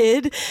up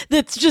kid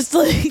that's just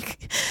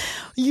like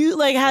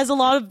has a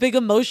lot of big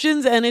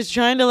emotions and is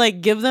trying to like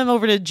give them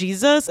over to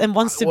Jesus and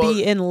wants to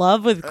be in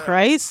love with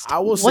Christ? I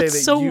will say What's that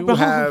so you wrong?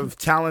 have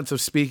talents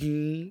of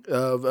speaking,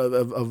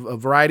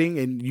 of writing,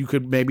 and you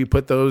could maybe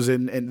put those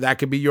in, and that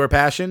could be your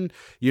passion.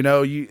 There's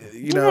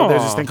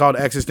this thing called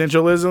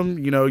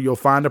existentialism. You'll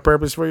find a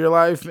purpose for your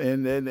life,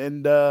 and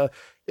I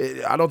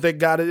don't think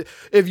God is.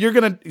 If you're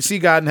gonna see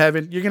God in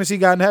heaven, you're gonna see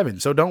God in heaven.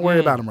 So don't worry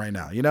about him right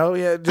now.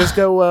 Just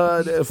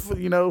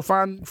go.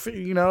 Find.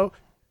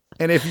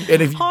 And if you do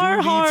need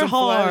some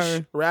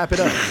flesh, wrap it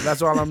up.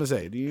 That's all I'm gonna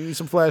say. Do you need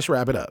some flesh?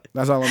 Wrap it up.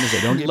 That's all I'm gonna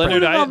say. Don't get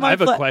Leonard, pregnant. I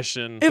have a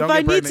question. If Don't I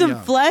get need pregnant some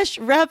young. flesh,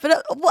 wrap it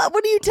up. What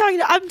are you talking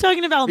about? I'm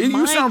talking about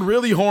You sound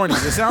really horny.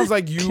 It sounds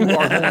like you are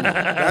horny.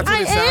 That's what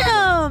I it sounds like.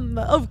 am,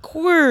 of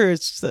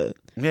course.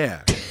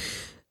 Yeah.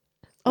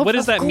 What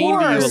does that mean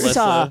to you, course.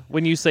 Alyssa?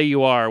 When you say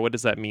you are, what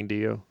does that mean to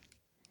you?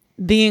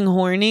 Being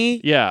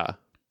horny? Yeah.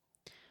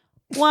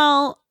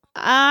 Well,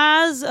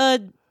 as a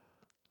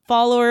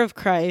follower of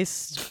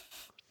Christ,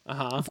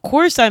 of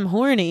course I'm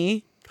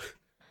horny,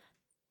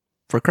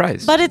 For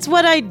Christ. but it's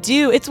what I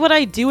do. It's what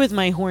I do with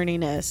my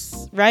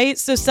horniness, right?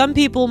 So some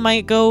people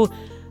might go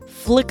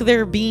flick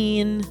their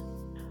bean.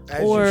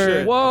 As Or- you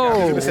should. Whoa. I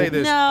was gonna say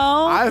this.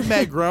 No. I've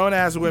met grown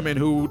ass women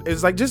who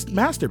is like, just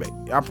masturbate.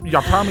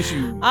 I promise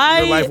you, I-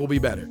 your life will be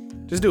better.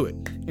 Just do it.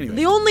 Anyway.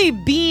 The only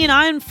bean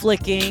I'm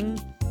flicking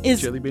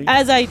is Chili bean?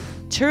 as I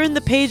turn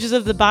the pages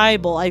of the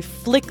Bible. I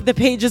flick the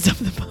pages of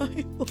the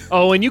Bible.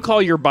 Oh, and you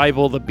call your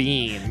Bible the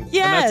bean. And that's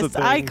Yes, the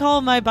thing. I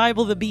call my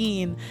Bible the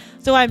bean.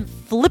 So I'm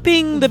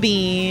flipping the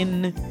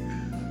bean.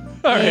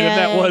 All right, and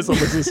that and- was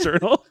Alyssa's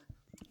journal.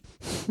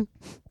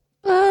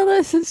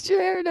 Alyssa's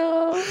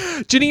journal.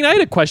 Janine, I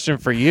had a question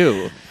for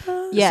you.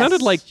 Yes. It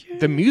sounded like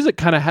the music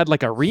kind of had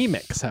like a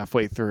remix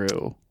halfway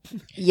through.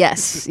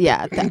 Yes.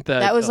 Yeah.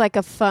 That was like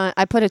a fun.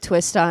 I put a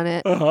twist on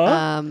it.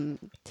 Uh-huh.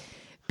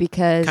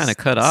 because Kinda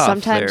cut off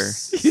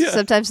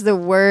sometimes the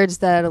words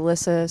that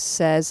Alyssa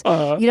says,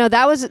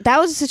 that was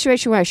a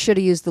situation where I should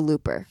have used the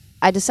looper.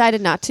 I decided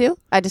not to.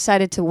 I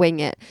decided to wing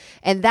it,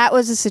 and that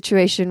was a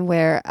situation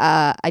where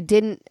I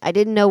didn't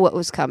know what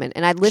was coming,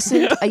 and I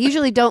listened. I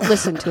usually don't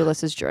listen to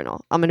Alyssa's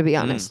journal. I'm going to be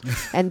honest,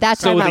 and that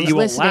time so I that was you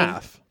won't listening.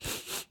 laugh.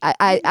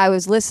 I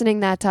was listening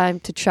that time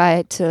to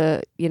try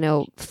to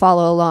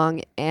follow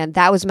along, and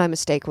that was my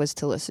mistake, was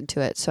to listen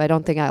to it. So I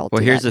don't think I'll. Well,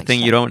 do here's that the thing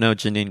next you time. don't know,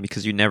 Janine,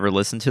 because you never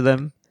listen to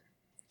them.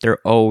 They're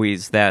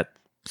always that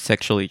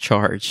sexually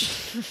charged.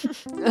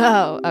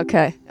 Oh,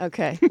 okay.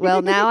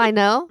 Well, now I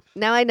know,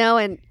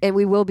 and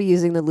we will be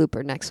using the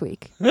looper next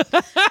week.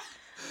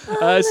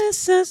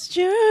 Alyssa's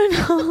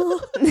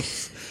journal.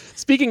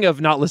 Speaking of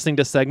not listening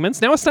to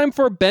segments, now it's time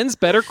for Ben's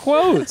Better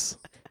Quotes.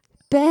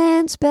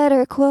 Ben's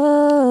Better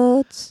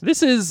Quotes.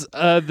 This is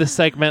the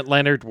segment,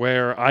 Leonard,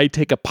 where I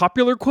take a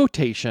popular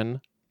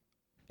quotation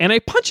and I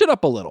punch it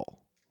up a little.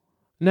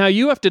 Now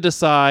you have to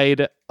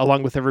decide,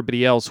 along with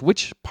everybody else,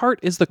 which part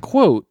is the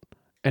quote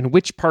and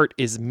which part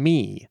is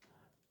me.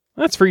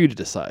 That's for you to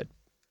decide.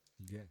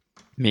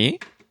 Me?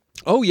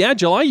 Oh yeah,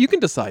 July, you can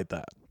decide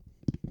that.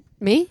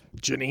 Me?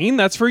 Janine,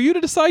 that's for you to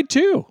decide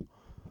too.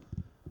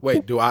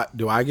 Wait, do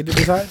I get to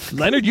decide?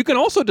 Leonard, you can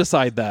also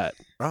decide that.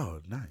 Oh,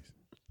 nice.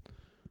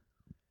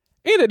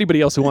 And anybody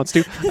else who wants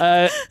to.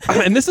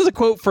 And this is a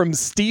quote from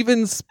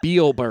Steven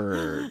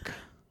Spielberg,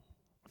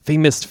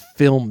 famous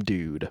film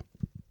dude.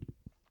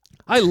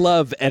 I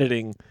love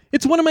editing.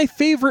 It's one of my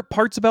favorite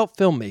parts about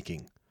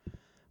filmmaking.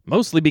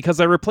 Mostly because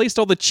I replaced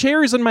all the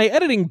chairs in my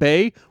editing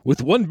bay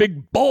with one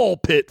big ball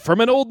pit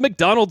from an old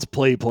McDonald's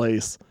play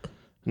place.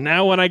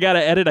 Now when I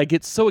gotta edit, I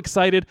get so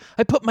excited,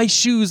 I put my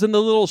shoes in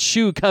the little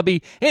shoe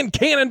cubby and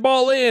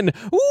cannonball in.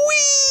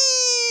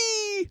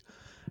 Whee!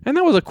 And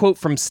that was a quote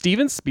from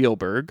Steven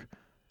Spielberg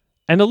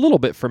and a little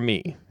bit from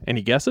me.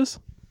 Any guesses?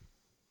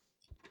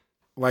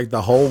 Like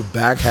the whole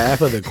back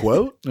half of the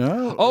quote?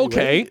 No.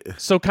 Okay, Wait.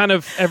 so kind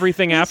of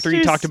everything after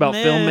you Mr. talked about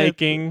Smith.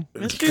 filmmaking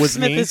Mr. was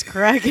Smith me. is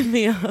cracking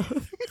me up.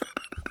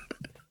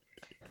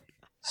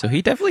 So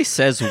he definitely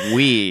says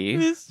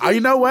we. You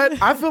know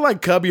what? I feel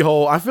like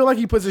cubbyhole. I feel like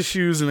he puts his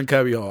shoes in the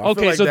cubbyhole. I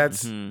Okay, feel like so-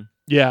 that's.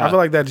 Yeah, I feel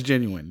like that's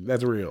genuine.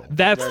 That's real.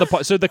 that's the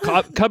part. So the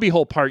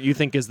cubbyhole part you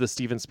think is the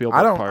Steven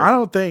Spielberg part. I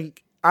don't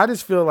think. I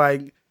just feel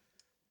like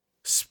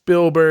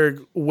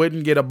Spielberg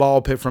wouldn't get a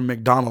ball pit from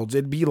McDonald's.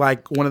 It'd be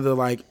like one of the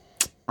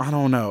I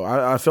don't know.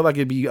 I feel like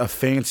it'd be a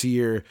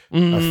fancier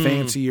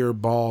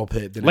ball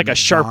pit than Like a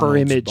sharper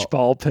McDonald's image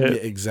ball pit. Yeah,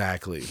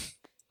 exactly.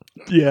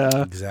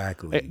 Yeah.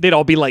 Exactly. They'd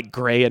all be like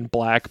gray and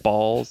black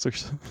balls or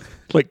something.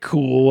 Like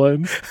cool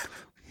ones.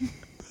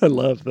 I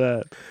love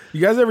that.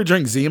 You guys ever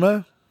drink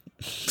Zima?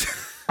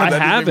 I That just made me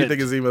haven't.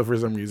 think of Zima for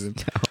some reason.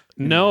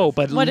 No,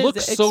 but What it is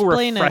looks it? so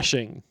Explain it.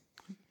 refreshing.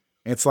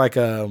 It's like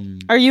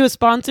Are you a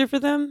sponsor for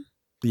them?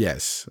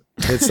 yes.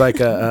 It's like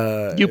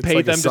a You it's paid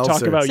like a them to talk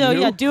seltzer. about So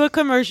you. yeah, do a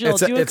commercial.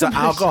 It's an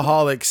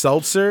alcoholic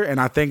seltzer, and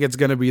I think it's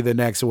going to be the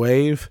next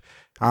wave.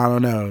 I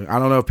don't know. I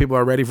don't know if people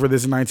are ready for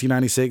this in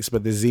 1996,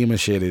 but the Zima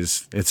shit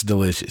it's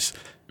delicious.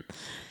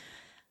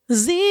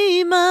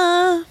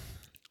 Zima.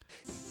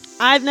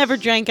 I've never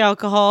drank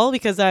alcohol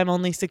because I'm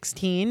only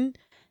 16.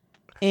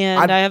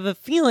 And I have a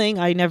feeling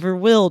I never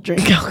will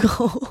drink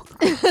alcohol.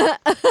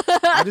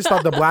 I just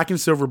thought the black and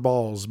silver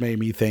balls made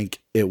me think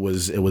it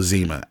was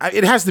Zima.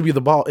 It has to be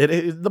the ball.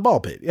 The ball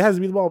pit. It has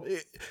to be the ball.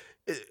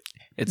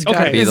 It's got to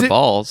Okay. be Is the it-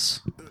 balls.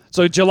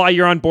 So July,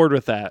 you're on board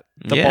with that.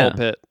 The Yeah. ball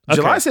pit. Okay.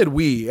 July said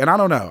we, and I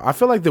don't know. I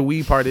feel like the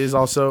we part is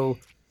also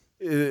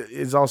a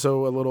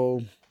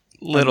little.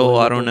 Little,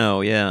 I don't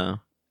know. Yeah.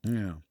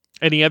 Yeah.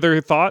 Any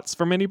other thoughts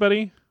from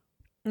anybody?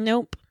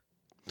 Nope.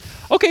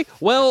 Okay,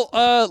 well,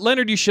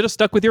 Leonard, you should have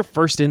stuck with your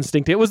first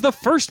instinct. It was the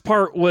first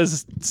part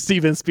was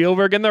Steven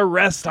Spielberg, and the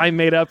rest I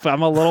made up.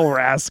 I'm a little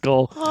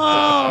rascal.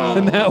 Oh,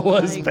 And that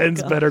was my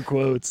Ben's God. Better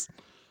Quotes.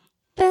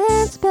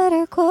 Ben's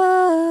Better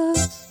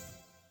Quotes.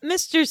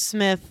 Mr.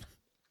 Smith.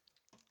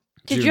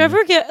 Did you Junior.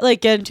 ever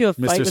get into a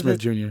fight Mr. with Smith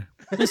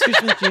Jr. Mr.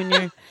 Smith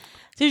Jr.?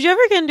 Did you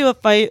ever get into a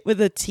fight with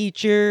a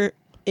teacher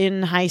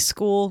in high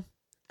school?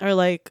 Or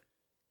not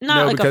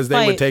No, like because a they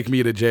fight? would take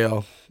me to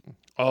jail.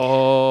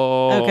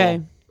 Oh.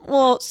 Okay.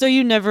 Well, so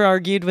you never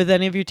argued with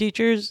any of your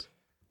teachers?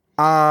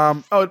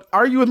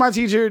 Argue with my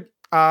teacher.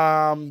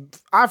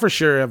 I for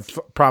sure have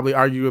probably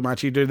argued with my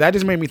teacher. That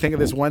just made me think of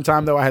this one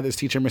time though. I had this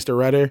teacher, Mr.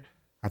 Rudder.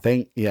 I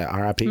think, yeah,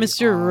 R.I.P.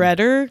 Mr.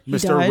 Rudder? He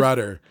Mr. died?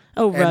 Rudder.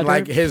 Oh, And Rudder.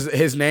 like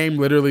his name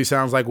literally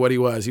sounds like what he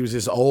was. He was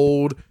this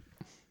old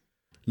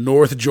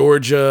North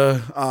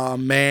Georgia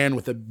man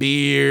with a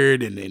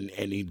beard, and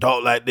he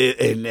talked like this,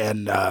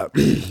 and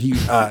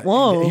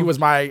Whoa. he was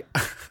my.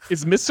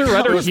 Is Mr.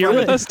 Rudder was here funny.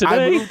 with us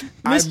today?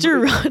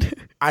 Mr. Rudder.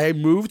 I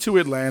moved to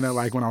Atlanta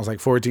like when I was like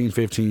 14,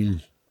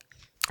 15.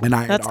 And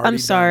I had already I'm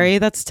sorry.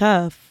 That's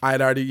tough. I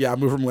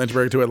moved from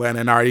Lynchburg to Atlanta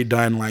and I already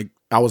done it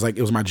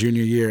was my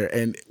junior year.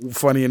 And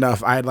funny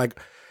enough,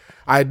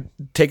 I'd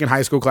taken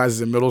high school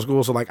classes in middle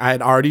school. So I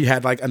had already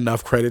had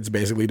enough credits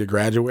basically to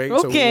graduate.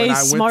 Okay,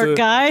 so smart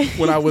guy.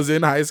 When I was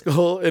in high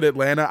school in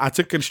Atlanta, I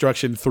took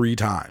construction 3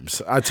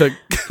 times. I took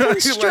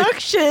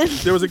Construction.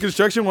 There was a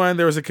construction 1,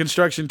 there was a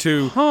construction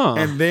 2, Huh.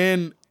 and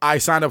then I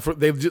signed up for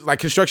like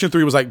construction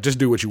 3 was like just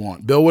do what you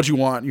want, build what you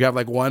want. You have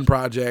like one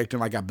project,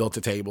 and like I built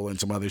a table and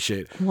some other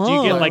shit. Do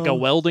you get like a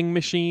welding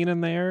machine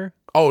in there?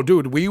 Oh,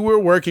 dude, we were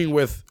working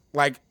with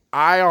like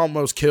I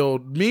almost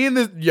killed me and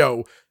this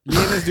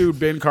dude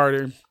Ben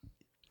Carter.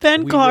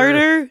 Ben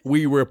Carter.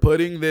 We were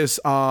putting this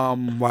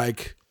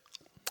like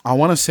I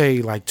want to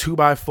say like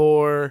 2x4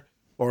 or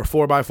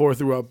 4x4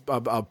 through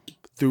a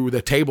through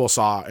the table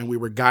saw, and we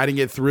were guiding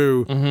it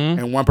through,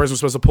 and one person was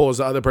supposed to pull as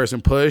the other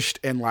person pushed,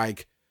 and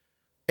like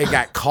it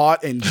got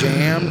caught and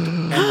jammed,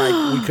 and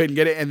like we couldn't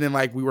get it, and then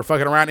like we were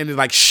fucking around, and it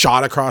like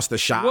shot across the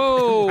shop.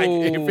 Whoa. Like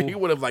if he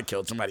would have like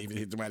killed somebody, even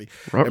hit somebody.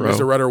 Ruh-roh. And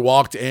Mr. Rudder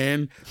walked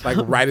in like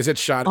right as it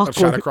shot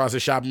across the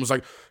shop, and was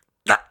like,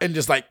 and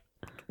just like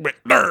went,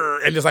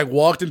 and just like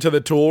walked into the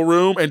tool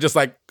room, and just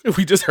like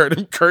we just heard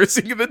him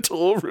cursing in the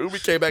tool room. He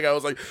came back. I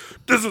was like,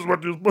 this is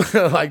what this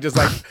like just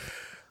like.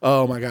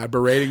 Oh my God,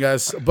 berating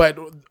us. But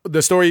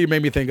the story you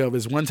made me think of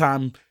is one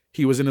time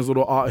he was in his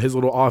little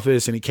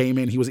office, and he came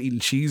in. He was eating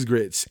cheese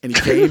grits, and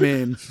he came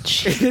in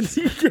and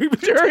he came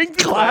during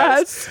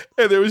class,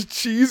 and there was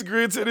cheese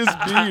grits in his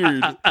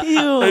beard.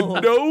 Ew.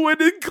 And no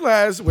one in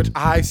class, which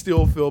I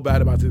still feel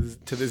bad about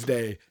to this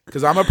day,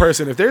 because I'm a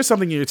person. If there's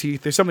something in your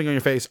teeth, there's something on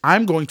your face,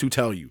 I'm going to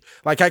tell you.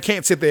 Like I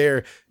can't sit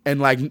there and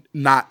like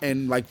not,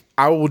 and like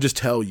I will just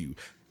tell you.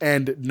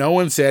 And no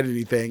one said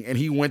anything, and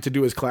he went to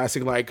do his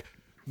classic like.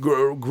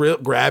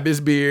 Grab his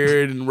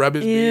beard and rub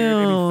his beard,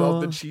 and he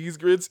felt the cheese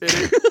grits in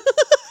it,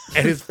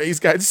 and his face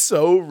got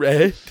so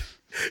red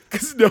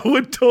because no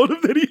one told him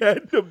that he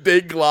had a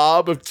big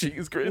glob of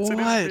cheese grits in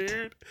his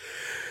beard.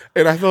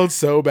 And I felt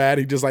so bad.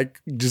 He just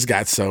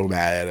got so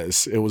mad at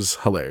us. It was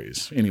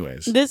hilarious.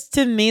 Anyways, This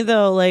to me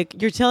though,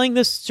 like you're telling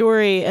this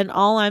story, and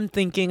all I'm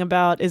thinking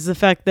about is the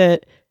fact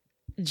that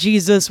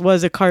Jesus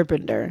was a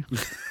carpenter,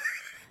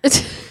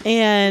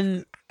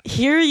 and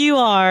here you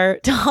are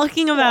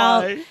talking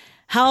about.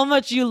 How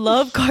much you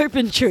love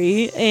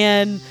carpentry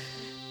and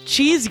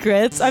cheese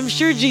grits. I'm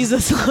sure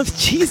Jesus loved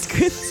cheese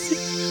grits.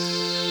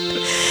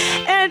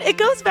 And it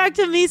goes back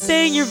to me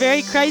saying you're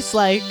very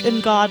Christ-like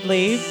and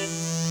godly.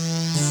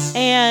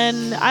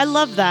 And I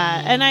love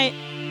that. And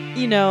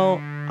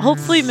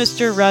hopefully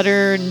Mr.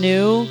 Rudder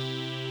knew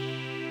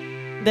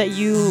that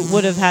you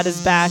would have had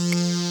his back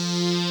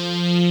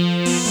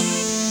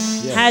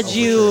had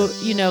you,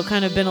 sure.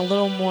 Kind of been a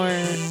little more...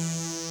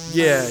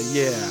 Yeah.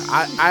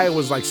 I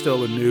was like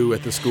still new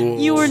at the school.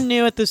 You were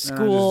new at the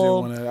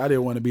school. I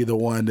didn't want to be the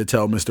one to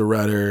tell Mr.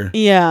 Rudder.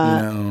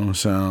 Yeah.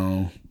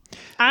 So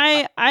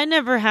I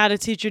never had a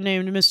teacher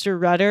named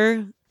Mr.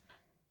 Rudder,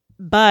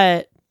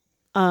 but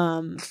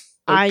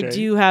I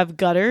do have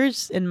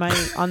gutters on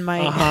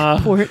my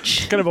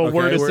porch. Kind of a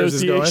word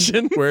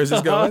association. Where is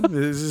this going?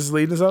 Is this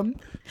leading to something?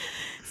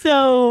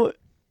 So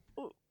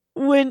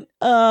when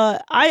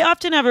I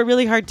often have a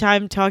really hard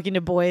time talking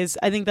to boys.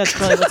 I think that's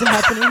probably what's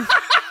happening.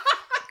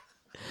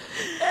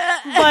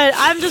 But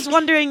I'm just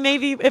wondering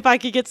maybe if I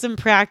could get some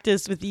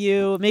practice with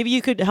you. Maybe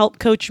you could help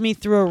coach me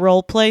through a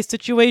role play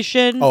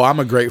situation. Oh, I'm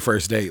a great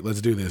first date.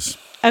 Let's do this.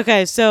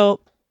 Okay,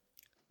 so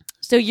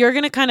you're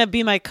going to kind of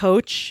be my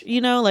coach,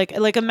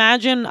 like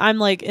imagine I'm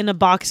like in a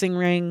boxing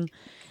ring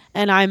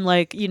and I'm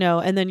like,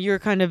 and then you're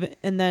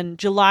and then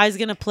July's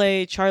going to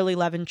play Charlie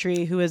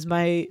Leventree, who is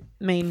my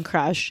main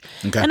crush.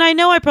 Okay. And I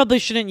know I probably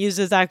shouldn't use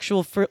his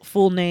actual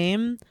full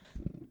name,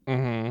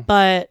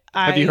 but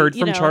have you heard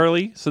from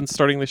Charlie since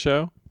starting the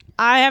show?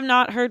 I have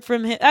not heard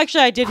from him.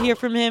 Actually, I did hear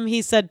from him.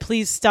 He said,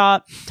 please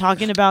stop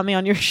talking about me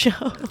on your show.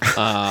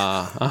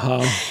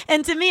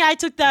 And to me, I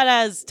took that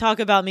as talk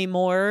about me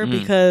more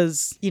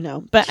because,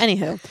 but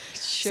anywho.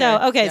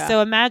 Sure,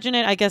 so imagine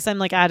it. I guess I'm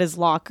like at his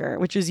locker,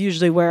 which is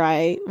usually where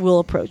I will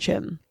approach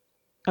him.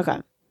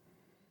 Okay.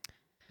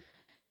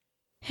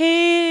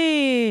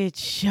 Hey,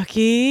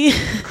 Chucky.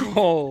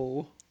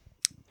 Oh.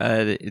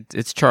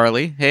 It's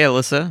Charlie. Hey,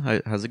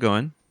 Alyssa. How's it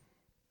going?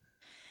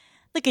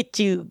 Look at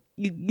you.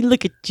 You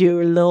look at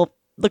you, little.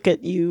 Look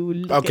at you.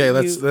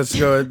 Let's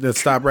go. Let's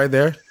stop right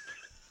there.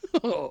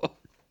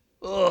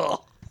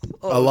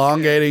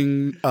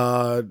 Elongating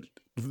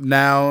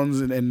nouns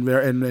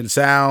and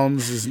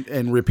sounds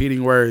and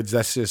repeating words.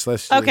 Let's just.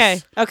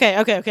 Okay. I'll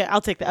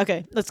take that.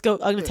 Okay, let's go.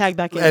 I'm gonna tag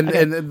back in.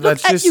 And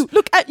let's just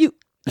look at you.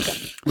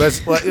 Let's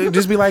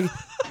just be like,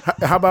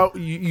 how about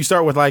you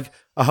start with like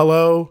a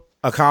hello,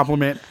 a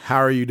compliment. How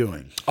are you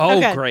doing? Oh,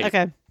 okay, great.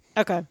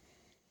 Okay.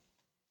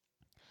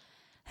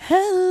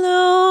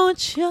 Hello,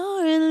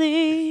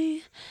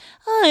 Charlie.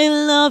 I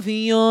love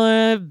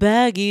your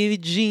baggy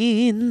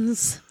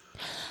jeans.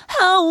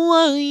 How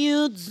are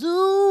you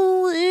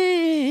doing?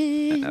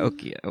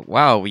 Okay.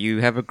 Wow, you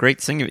have a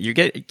great singing.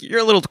 You're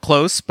a little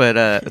close, but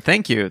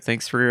thank you.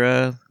 Thanks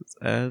for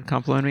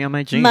complimenting me on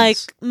my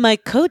jeans. My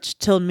coach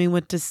told me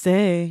what to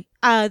say.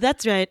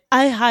 That's right.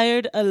 I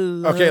hired a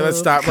Okay, let's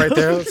stop right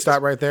there.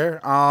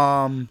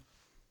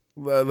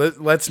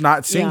 Let's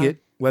not sing it.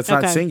 Let's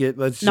not sing it.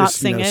 Let's just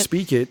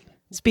speak it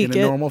in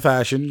a normal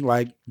fashion.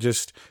 Like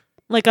just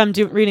Like I'm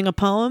reading a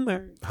poem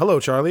or Hello,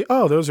 Charlie.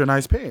 Oh, those are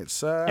nice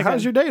pants.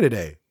 How's your day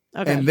today?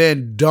 okay. And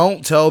then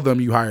don't tell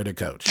them you hired a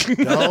coach.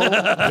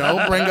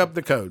 Don't bring up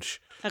the coach.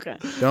 Okay.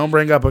 Don't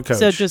bring up a coach.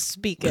 So just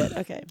speak it.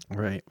 Okay.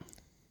 Right.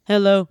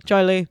 Hello,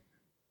 Charlie.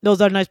 Those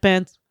are nice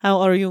pants.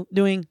 How are you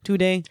doing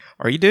today?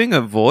 Are you doing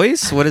a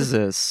voice? What is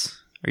this?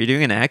 Are you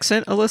doing an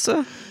accent,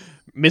 Alyssa?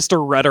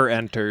 Mr. Rudder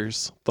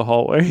enters the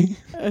hallway.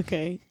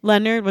 Okay.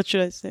 Leonard, what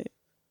should I say?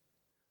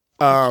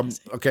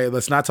 Okay,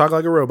 let's not talk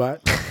like a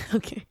robot.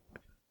 Okay.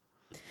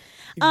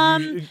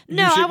 You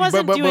No, I should-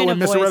 wasn't but doing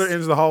when a Mr. Rudder voice.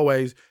 enters the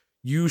hallways,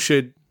 you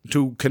should,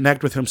 to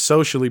connect with him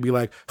socially, be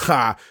like,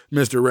 ha,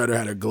 Mr. Rudder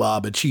had a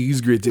glob of cheese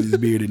grits in his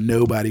beard and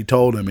nobody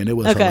told him, and it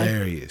was Okay.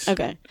 hilarious.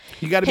 Okay.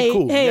 You got to be Hey,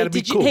 cool. hey, you got to be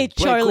did you? cool. Hey,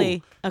 Play Charlie.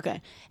 cool.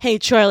 Okay. Hey,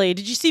 Charlie.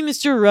 Did you see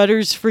Mr.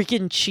 Rudder's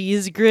freaking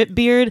cheese grit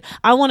beard?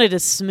 I wanted to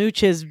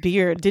smooch his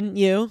beard, didn't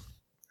you?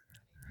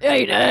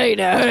 Hey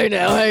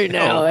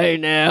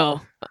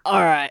now.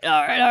 All right.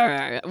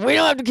 We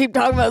don't have to keep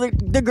talking about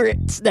the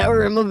grits that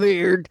were in my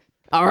beard.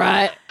 All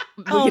right.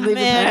 We Oh can leave the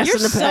man, past you're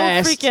in the so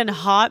past. freaking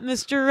hot,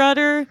 Mr.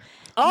 Rudder.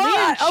 All Me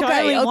right. and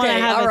Charlie Okay. wanna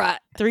have All a right.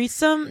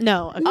 threesome?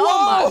 No. Okay.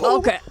 Oh my.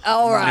 Okay.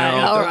 All right. no,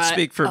 all don't right.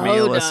 speak for me,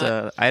 Hold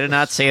Alyssa. on. I did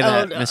not say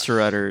that, Hold on. Mr.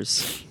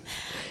 Rudders.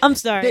 I'm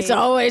sorry. This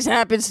always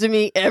happens to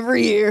me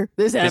every year.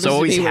 This happens This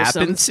always to me with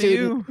some happens to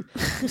you?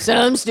 student.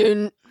 Some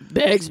student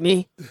begs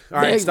me. All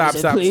right, begs me,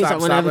 said, "Please, I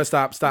wanna have a-"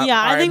 stop.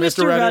 Yeah, I All right, think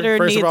Mr. Rudder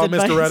First of all,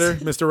 needs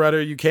Mr.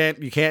 Rudder, you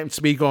can't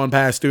speak on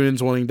past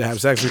students wanting to have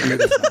sex with you.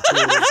 That's not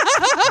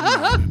cool.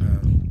 No.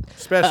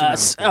 Especially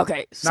not. Okay.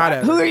 Not sorry.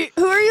 ever.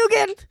 Who are you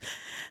again?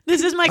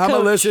 This is my I'm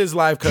coach. Alyssa's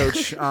life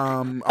coach,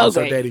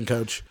 also Okay. dating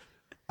coach.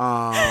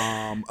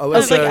 That's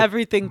Alyssa, like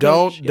everything.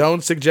 Coach.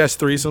 don't suggest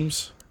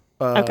threesomes.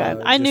 Okay,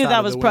 I knew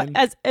that was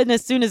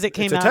as soon as it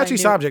came It's a out. touchy I knew.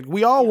 subject.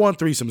 We all want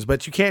threesomes,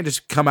 but you can't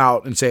just come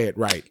out and say it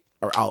right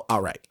or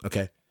outright.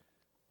 Okay,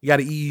 you got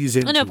to ease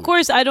into And of it.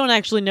 course, I don't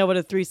actually know what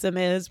a threesome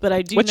is, but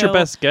I do. What's know your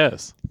best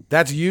guess?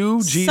 That's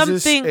you,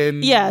 Jesus, something-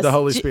 and yes, the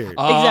Holy Je- Spirit.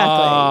 Exactly.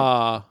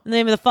 Ah, In the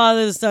name of the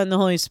Father, the Son, and the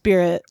Holy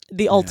Spirit,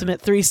 the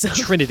ultimate threesome.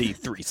 Trinity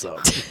threesome.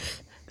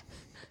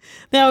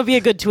 That would be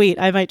a good tweet.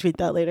 I might tweet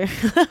that later.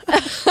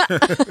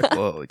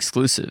 Whoa,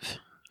 exclusive.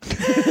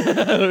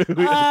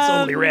 It's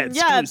only red.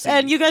 Yeah,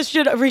 and you guys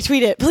should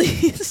retweet it,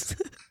 please.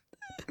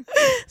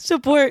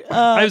 Support.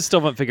 I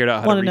still haven't figured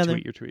out how one to another.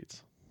 retweet your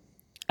tweets.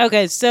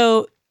 Okay,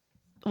 so,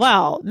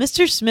 wow,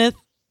 Mr. Smith,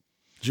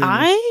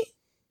 Junior.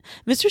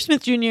 Mr.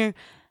 Smith Jr.,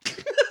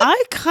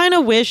 I kind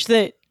of wish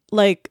that,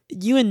 like,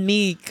 you and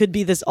me could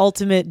be this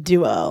ultimate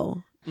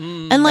duo.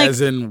 And, like,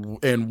 As in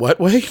what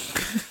way?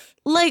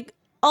 like,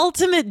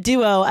 ultimate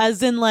duo,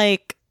 as in,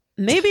 like,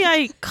 maybe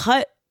I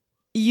cut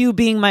you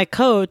being my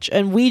coach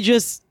and we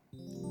just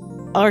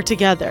are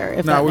together.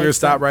 If No, that we're gonna makes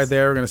stop sense. right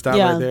there. We're gonna stop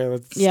Yeah. right there.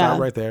 Let's Yeah. stop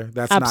right there.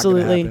 That's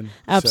Absolutely. not gonna happen.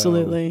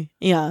 Absolutely.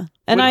 Yeah.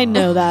 And I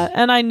know that.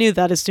 And I knew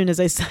that as soon as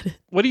I said it.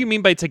 What do you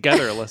mean by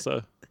together,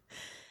 Alyssa?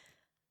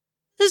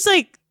 It's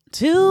like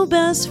two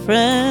best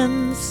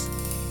friends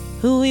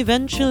who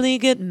eventually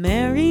get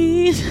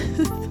married.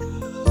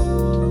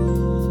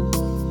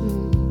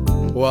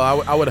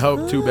 Well, I would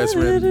hope two best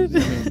friends. I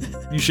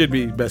mean, you should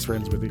be best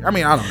friends with you. I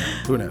mean, I don't know.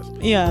 Who knows?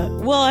 Yeah.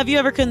 Well, have you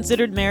ever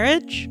considered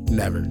marriage?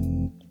 Never.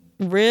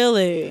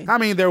 Really? I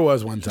mean, there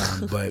was one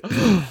time, but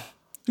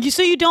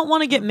So you don't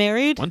want to get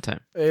married? One time.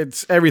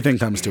 it's everything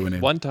comes to an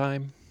end. One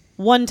time.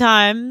 One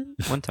time.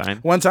 One time.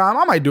 One time,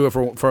 I might do it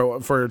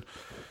for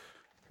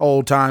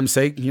old time's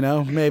sake. You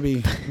know,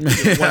 maybe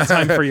One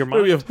time for your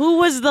mom. Who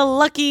was the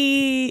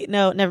lucky?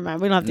 No, never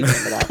mind. We don't have to get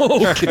into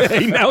that.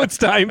 Okay, now it's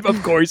time,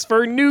 of course,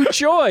 for new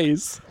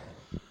choice.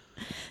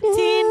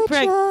 Teen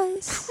Let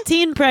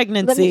me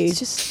pregnancy.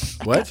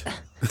 just. What?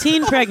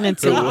 Teen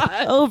pregnancy.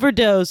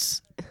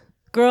 Overdose.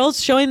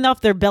 Girls showing off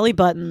their belly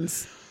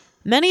buttons.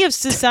 Many of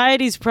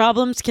society's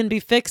problems can be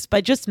fixed by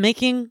just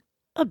making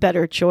a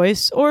better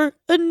choice or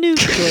a new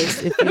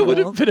choice, if you It would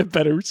will. have been a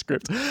better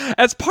script.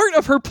 As part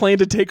of her plan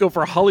to take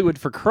over Hollywood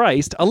for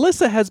Christ,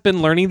 Alyssa has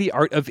been learning the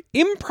art of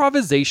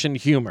improvisation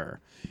humor.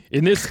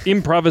 In this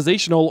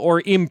improvisational,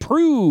 or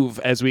improve,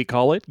 as we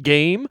call it,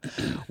 game,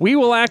 we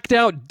will act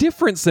out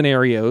different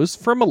scenarios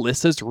from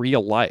Alyssa's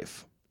real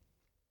life.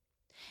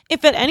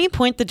 If at any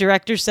point the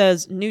director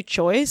says new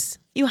choice,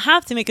 you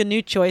have to make a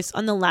new choice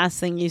on the last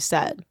thing you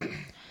said.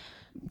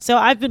 So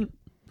I've been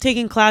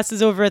taking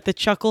classes over at the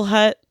Chuckle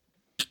Hut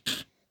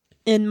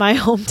in my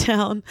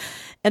hometown,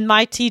 and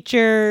my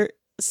teacher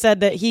said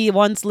that he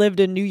once lived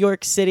in New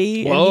York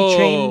City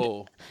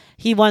and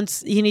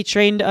he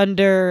trained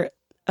under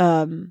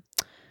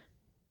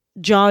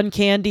John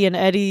Candy and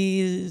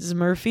Eddie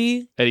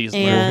Murphy. Eddie's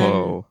And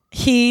Whoa.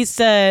 he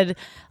said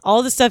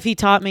all the stuff he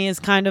taught me is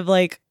kind of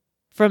like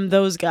from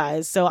those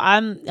guys. So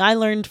I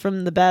learned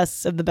from the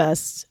best of the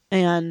best,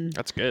 and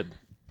That's good.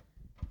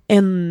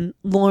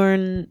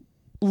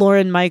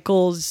 Lauren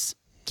Michaels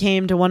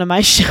came to one of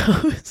my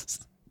shows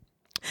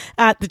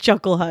at the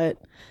Chuckle Hut.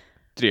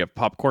 Did he have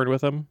popcorn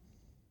with him?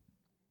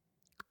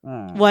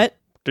 What?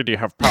 Did he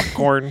have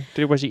popcorn?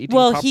 Was he eating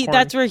Well, popcorn?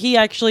 that's where he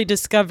actually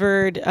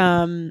discovered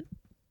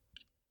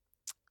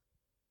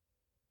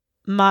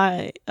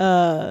my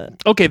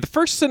Okay, the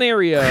first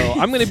scenario.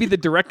 I'm going to be the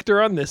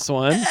director on this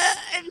one.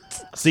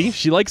 See,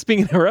 she likes being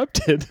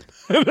interrupted.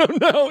 I don't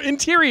know.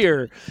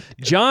 Interior.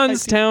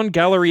 Johnstown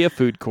Galleria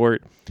Food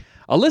Court.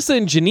 Alyssa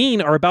and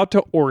Janine are about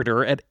to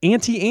order at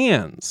Auntie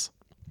Anne's.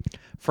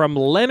 From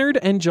Leonard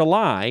and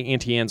July,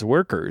 Auntie Anne's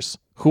workers,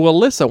 who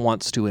Alyssa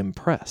wants to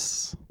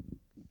impress.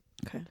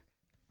 Okay.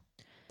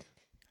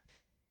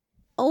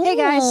 Hey,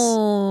 guys.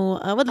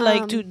 I would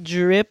like to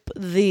drip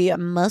the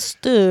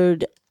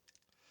mustard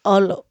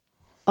all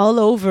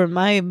over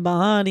my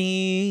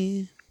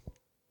body.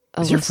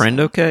 Is your friend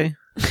okay?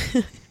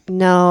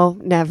 No,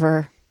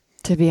 never.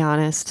 To be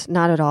honest,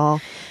 not at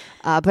all.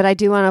 But I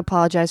do want to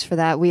apologize for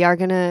that. We are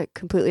going to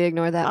completely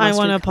ignore that. I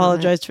want to mustard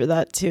apologize for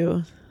that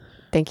too.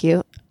 Thank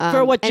you.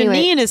 For what anyway,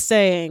 Janine is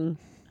saying.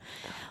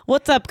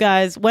 What's up,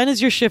 guys? When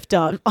is your shift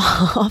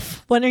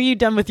off? When are you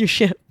done with your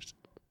shift?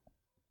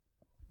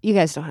 You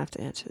guys don't have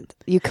to answer.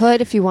 You could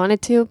if you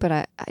wanted to, but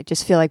I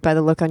just feel like by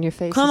the look on your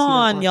face. Come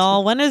on,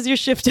 y'all. When is your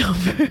shift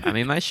over? I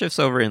mean, my shift's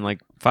over in like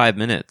 5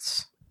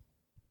 minutes.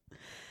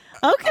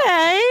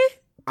 Okay.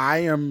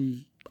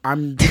 I'm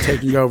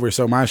taking over,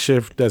 so my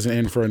shift doesn't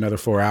end for another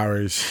 4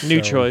 hours.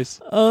 New so.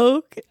 choice.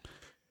 Okay.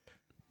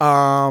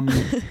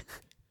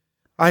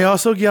 I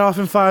also get off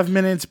in 5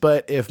 minutes,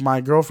 but if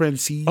my girlfriend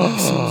sees me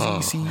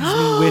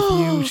with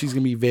you, she's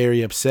gonna be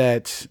very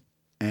upset.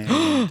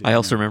 And I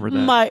also remember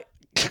that.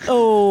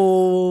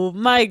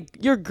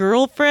 Your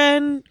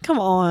girlfriend? Come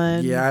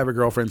on. yeah, I have a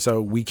girlfriend,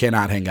 so we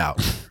cannot hang out.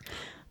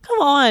 Come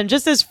on.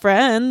 Just as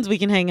friends, we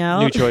can hang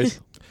out. New choice.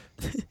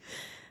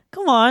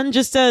 Come on.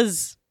 Just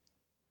as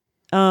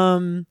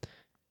two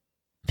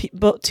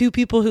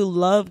people who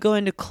love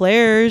going to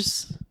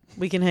Claire's,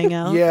 we can hang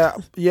out.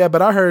 Yeah,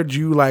 but I heard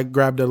you like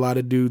grabbed a lot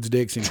of dudes'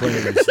 dicks in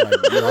Claire's.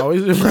 Like, you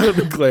always in front of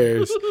the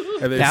Claire's,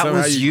 and then That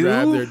somehow was you you?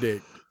 grabbed their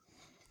dick.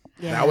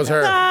 Yeah, That was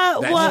her.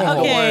 Well, She's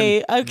the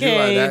okay, one.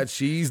 okay. You're like,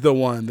 she's the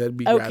one that'd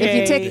be. grabbing Okay. If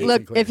you take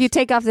dicks in if you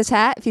take off this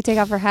hat, if you take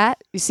off her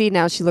hat, you see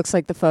now she looks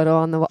like the photo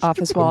on the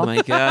office Oh wall my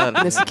in god.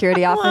 the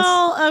security office.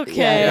 Well,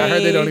 okay. Yeah, I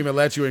heard they don't even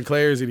let you in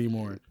Claire's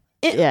anymore.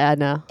 Yeah,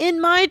 no. In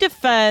my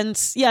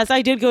defense, yes,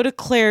 I did go to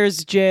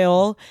Claire's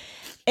jail,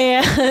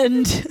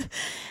 and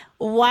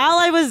while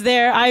I was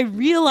there, I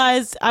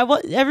realized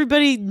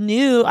everybody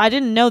knew. I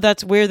didn't know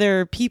that's where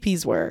their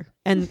peepees were,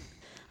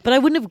 but I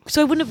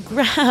wouldn't have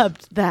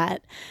grabbed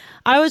that.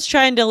 I was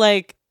trying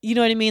to you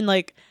know what I mean,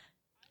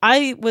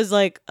 I was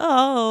like,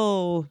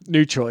 oh,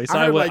 New choice.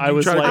 I heard, I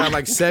was trying to like, grab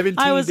like 17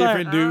 I was like,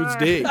 different dudes'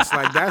 dicks.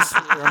 Like that's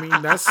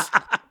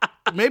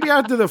maybe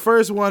after the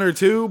first one or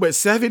two, but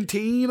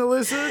 17,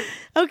 Alyssa.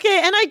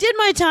 okay. And I did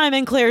my time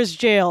in Claire's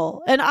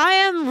jail, and I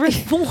am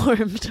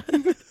reformed.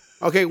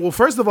 Okay, well,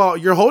 first of all,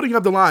 you're holding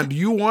up the line. Do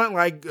you want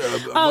like?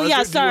 Oh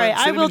yeah, sorry.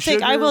 I will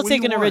take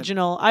an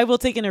original. I will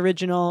take an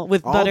original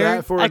with All butter,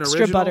 that for an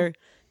extra original? butter,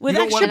 with You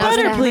don't extra want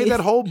butter, mustard? You made please. that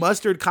whole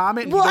mustard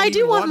comment. and you Well, don't I do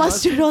even want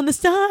mustard on the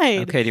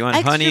side. Okay, do you want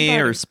Extra honey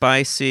butter. or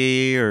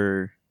spicy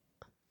or?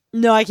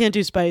 No, I can't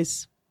do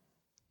spice.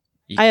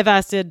 I have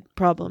acid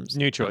problems.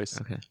 new choice.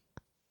 Okay.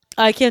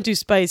 I can't do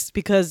spice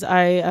because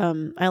I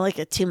like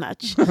it too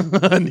much.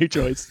 New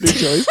choice. New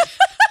choice.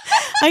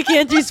 I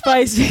can't do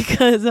spice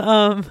because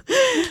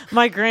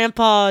my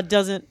grandpa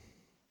doesn't.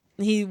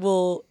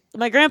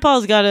 My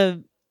grandpa's got to.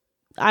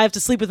 I have to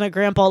sleep with my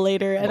grandpa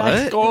later, and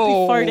I What? won't be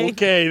farting.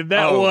 Okay,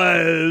 that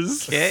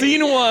was Okay.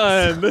 scene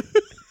one.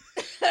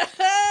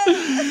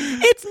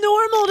 It's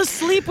normal to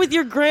sleep with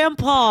your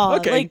grandpa.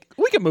 Okay,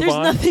 we can move there's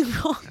on. nothing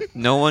wrong.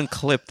 No one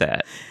clip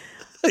that.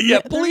 Yeah,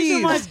 The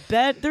reason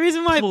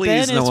why please.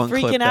 Please, Ben no is one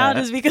clip freaking out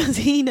that. is because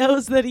he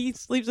knows that he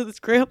sleeps with his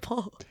grandpa.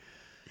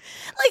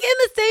 Like in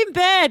the same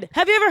bed.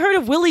 Have you ever heard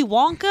of Willy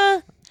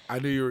Wonka? I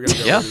knew you were going to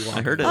go. Yeah, Willy Wonka.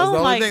 I heard it. That's Oh the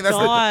only my thing.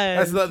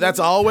 God. That's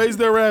always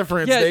the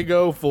reference Yeah, they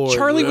go for.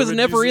 Charlie was Did you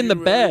never see in the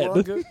Willy bed.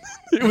 Wonka?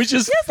 It was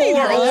just he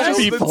four was. old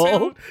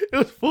people. It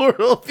was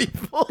 4 old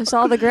people. It's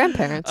all the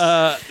grandparents.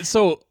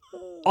 So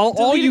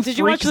all you Did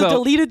you watch freaks the out.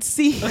 deleted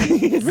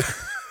scene?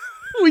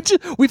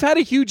 We've had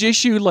a huge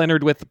issue,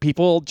 Leonard, with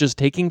people just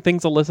taking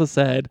things Alyssa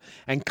said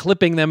and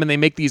clipping them, and they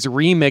make these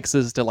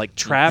remixes to like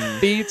trap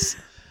beats.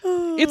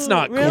 It's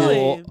not Really?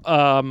 cool.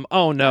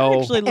 Oh no, I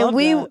actually love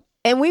that.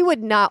 And we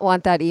would not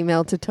want that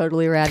email to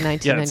totally rad yeah,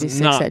 it's 1996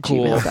 not at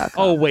cool. gmail.com.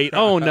 Oh wait,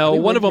 oh no, We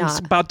one of would them's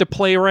not. about to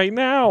play right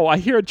now. I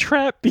hear a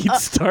trap beat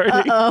starting.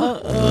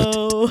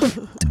 Oh.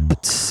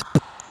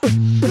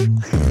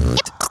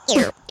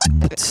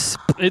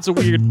 It's a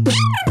weird.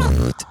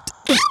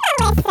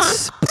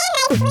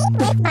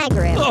 My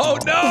grandma. Oh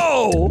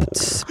no,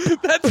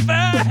 that's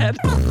bad.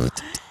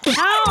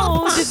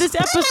 How did this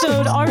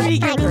episode already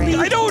get released?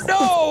 I don't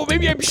know.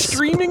 Maybe I'm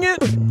streaming it.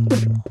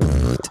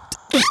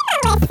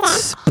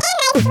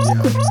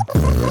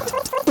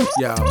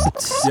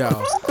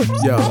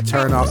 Yo,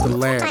 turn off the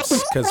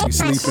lamps, cause he's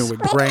sleeping with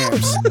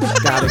Gramps.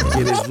 Gotta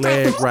get his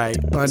leg right,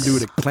 undo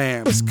the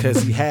clamps,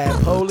 cause he had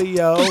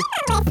polio.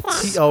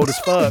 He old as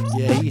fuck,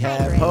 yeah, he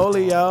had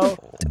polio.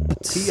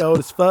 He old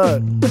as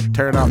fuck.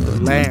 Turn off the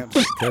lamps,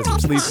 cause I'm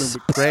sleeping with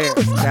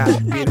cramps.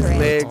 Gotta get his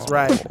legs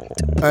right.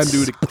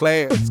 Undo the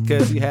clamps,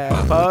 cause he had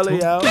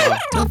polio.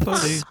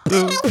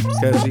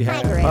 Cause he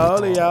had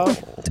polio.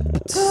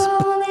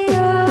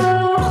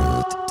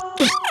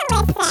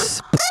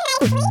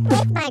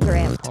 My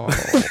grandpa.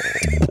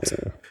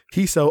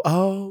 He's so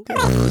old.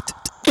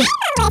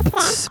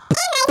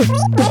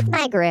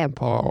 My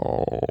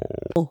grandpa.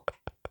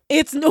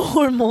 It's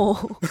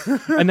normal.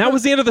 And that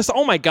was the end of this.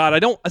 Oh my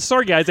God.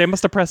 Sorry guys, I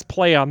must have pressed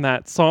play on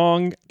that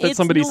song that It's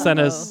somebody sent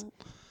us. normal.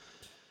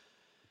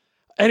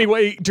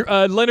 Anyway,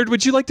 Leonard,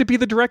 would you like to be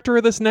the director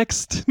of this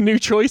next new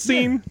choice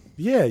scene?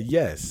 Yeah,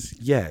 yes.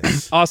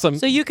 Awesome.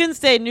 So you can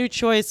say new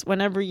choice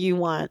whenever you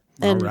want.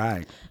 And All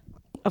right.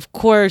 of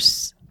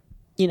course,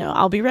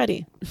 I'll be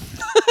ready.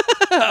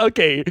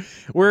 Okay,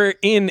 we're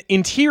in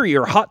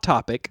interior Hot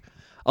Topic.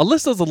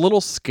 Alyssa's a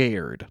little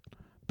scared,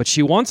 but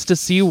she wants to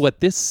see what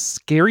this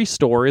scary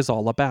store is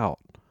all about.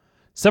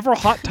 Several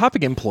Hot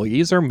Topic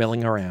employees are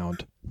milling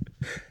around.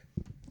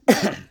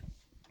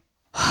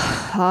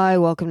 Hi,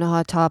 welcome to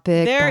Hot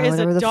Topic. There Buy is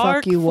whatever a the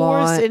dark fuck you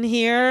force want. in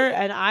here,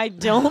 and I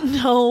don't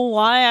know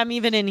why I'm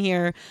even in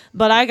here,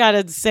 but I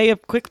gotta say a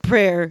quick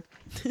prayer.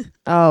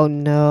 Oh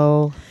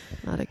no,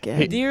 not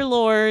again. Dear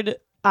Lord,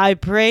 I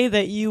pray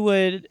that you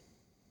would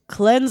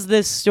cleanse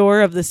this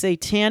store of the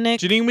satanic.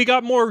 Janine, we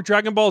got more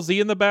Dragon Ball Z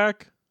in the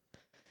back.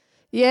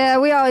 Yeah,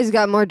 we always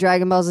got more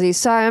Dragon Ball Z.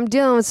 Sorry, I'm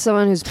dealing with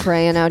someone who's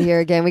praying out here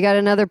again. We got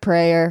another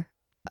prayer.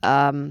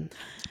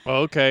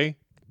 Okay.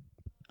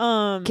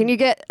 Can you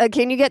get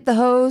the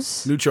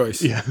hose? New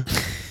choice. Yeah.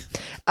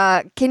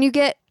 Can you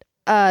get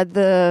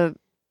the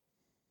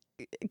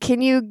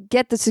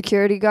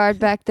security guard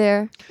back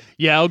there?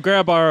 Yeah, I'll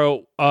grab our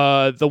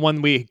the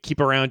one we keep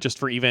around just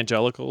for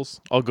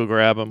evangelicals. I'll go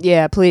grab him.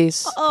 Yeah,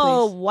 please.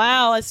 Oh, Please.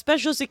 wow. A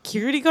special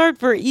security guard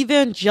for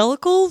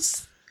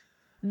evangelicals?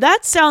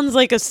 That sounds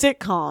like a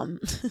sitcom.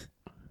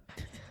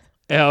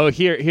 Oh,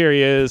 here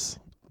he is.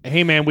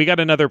 Hey man, we got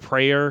another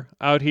prayer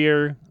out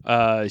here.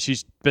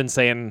 She's been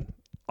saying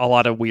a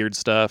lot of weird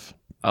stuff.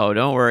 Oh,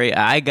 don't worry.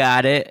 I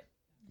got it.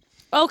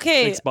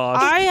 Okay, Thanks,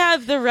 boss. I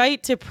have the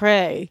right to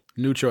pray.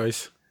 New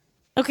choice.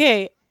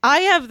 Okay, I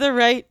have the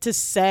right to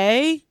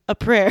say a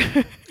prayer.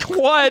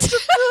 What?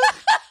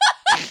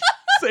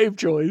 Same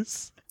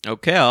choice.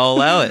 Okay, I'll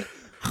allow it.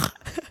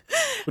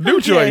 New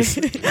choice.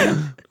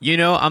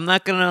 I'm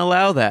not going to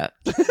allow that.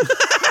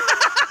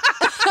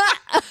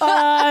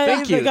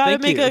 Thank you, Gotta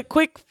thank make you. a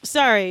quick.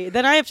 Sorry,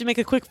 then I have to make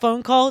a quick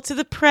phone call to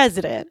the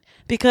president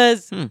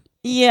because,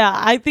 yeah,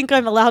 I think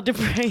I'm allowed to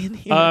pray in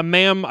here.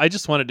 Ma'am, I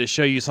just wanted to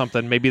show you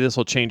something. Maybe this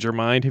will change your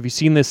mind. Have you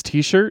seen this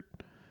T-shirt?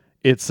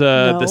 It's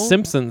The No.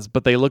 Simpsons,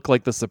 but they look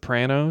like the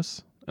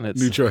Sopranos. And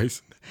it's New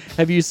choice.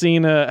 Have you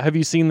seen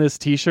this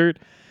T-shirt?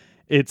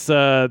 It's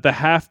the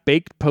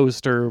half-baked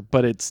poster,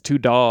 but it's two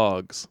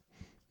dogs.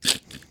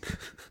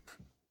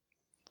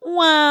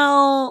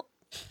 Well,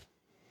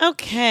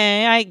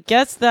 okay, I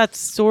guess that's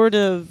sort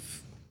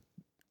of.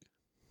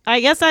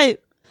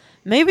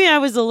 Maybe I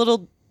was a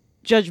little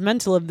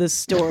judgmental of this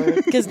store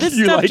because this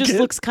You stuff like just it?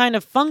 looks kind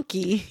of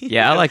funky.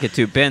 Yeah, I like it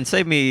too. Ben,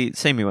 save me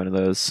one of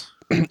those.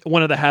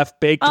 One of the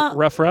half-baked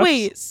rough roughs.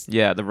 Wait,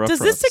 Yeah, the rough does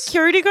this roughs.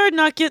 security guard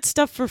not get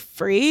stuff for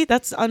free?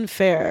 That's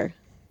unfair.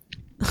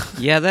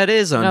 Yeah, that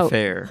is No.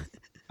 unfair.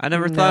 I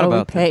never thought No,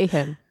 about we pay that.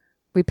 him.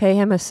 We pay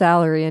him a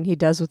salary, and he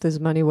does with his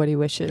money what he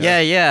wishes.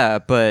 Yeah,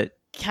 but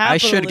I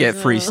should get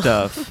free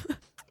Capitalism. stuff.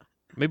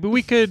 Maybe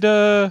we could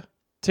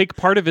take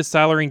part of his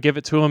salary and give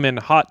it to him in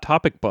Hot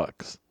Topic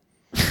bucks.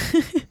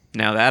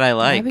 Now that I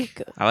like. That'd be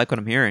good. I like what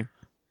I'm hearing.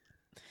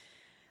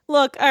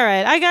 Look, all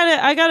right,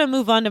 I gotta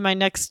move on to my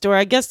next store.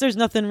 I guess there's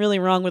nothing really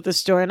wrong with the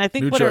store, and I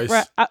think New what choice.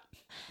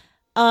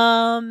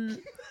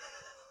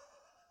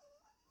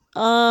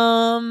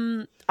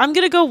 I'm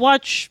gonna go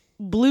watch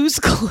Blue's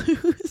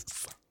Clues.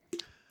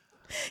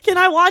 Can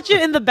I watch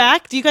it in the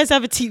back? Do you guys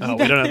have a TV? Oh, we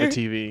back don't there? have a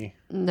TV.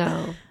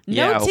 No.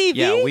 No TV.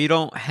 Yeah, we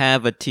don't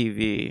have a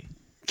TV.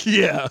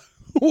 Yeah.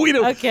 We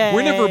don't. Okay.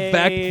 We're never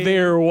back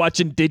there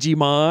watching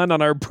Digimon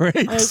on our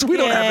breaks. We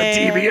don't have a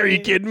TV. Are you Okay.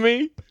 kidding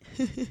me?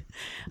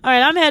 All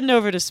right, I'm heading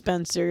over to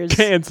Spencer's.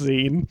 Can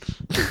scene.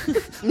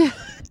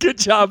 Good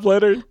job,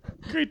 Leonard.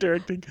 Great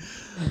directing.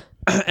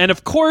 And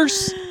of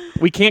course,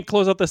 we can't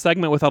close out the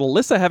segment without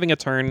Alyssa having a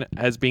turn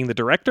as being the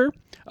director.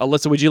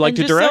 Alyssa, would you like And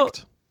to just so-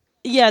 direct?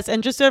 Yes,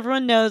 and just so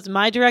everyone knows,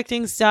 my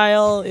directing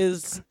style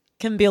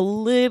can be a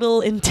little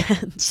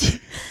intense,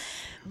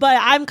 but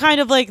I'm kind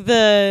of like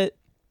the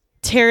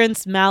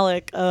Terrence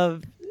Malick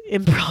of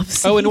improv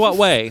scenes. Oh, in what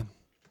way?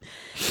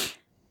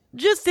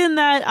 Just in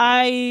that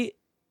I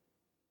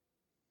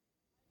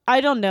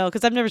don't know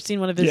because I've never seen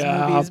one of his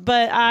Yeah. movies,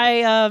 but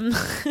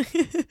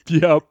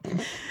Yep.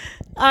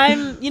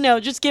 I'm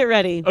just get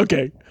ready,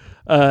 Okay.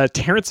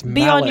 Terrence Malick.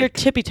 be on your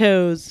tippy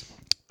toes.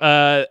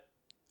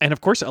 And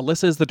of course,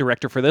 Alyssa is the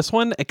director for this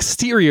one.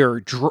 Exterior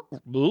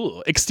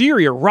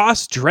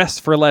Ross Dress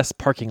for Less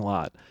parking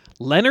lot.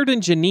 Leonard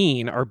and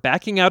Janine are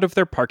backing out of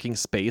their parking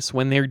space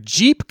when their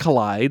Jeep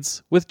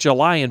collides with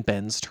July and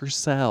Ben's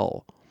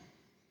Tercel.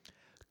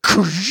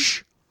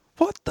 Kush!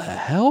 What the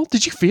hell?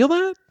 Did you feel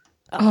that?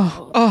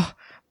 Oh,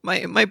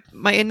 my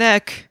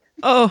neck.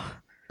 Oh,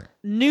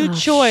 New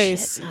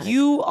choice.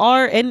 You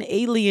are an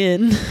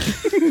alien.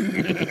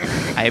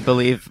 I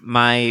believe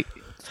my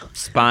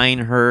spine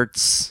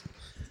hurts.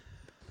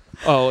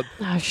 Oh,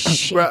 Oh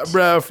shit!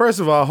 Bruh, first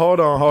of all,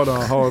 hold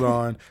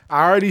on.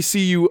 I already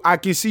see you. I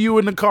can see you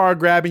in the car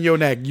grabbing your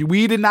neck.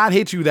 We did not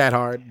hit you that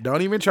hard.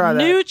 Don't even try that.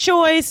 New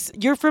choice.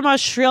 You're from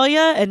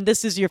Australia, and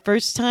this is your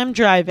first time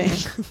driving.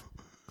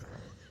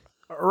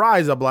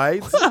 Rise up,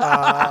 lights.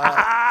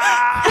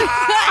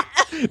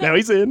 now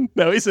he's in.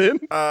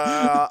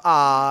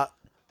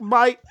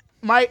 Mike,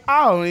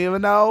 I don't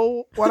even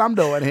know what I'm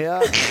doing here.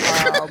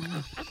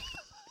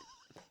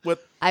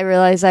 I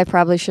realize I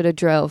probably should have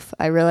drove.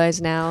 I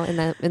realize now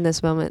in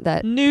this moment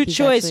that New he's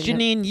choice, actually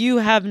Janine. You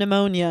have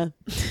pneumonia.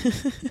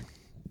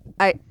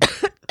 I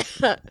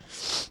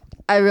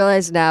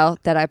realize now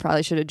that I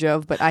probably should have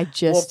drove, but I Well,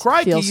 just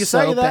crikey, feel you so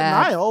say that,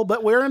 bad. Niall,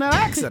 but we're in an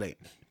accident.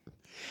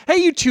 Hey,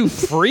 you two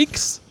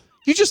freaks!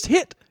 You just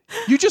hit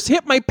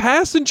my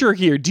passenger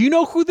here. Do you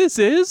know who this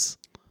is?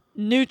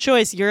 New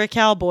choice. You're a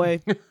cowboy.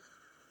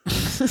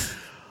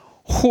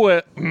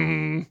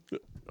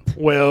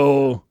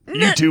 Well,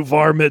 you two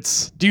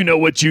varmints, do you know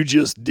what you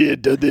just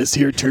did to this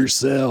here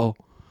Tercel?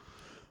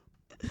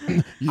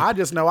 I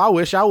just know I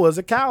wish I was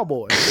a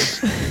cowboy.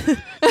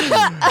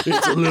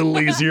 It's a little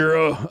easier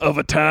of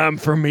a time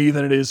for me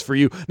than it is for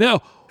you.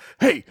 Now,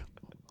 hey,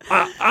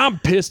 I'm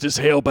pissed as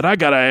hell, but I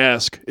gotta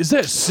ask, is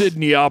that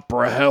Sydney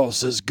Opera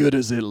House as good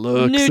as it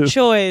looks? New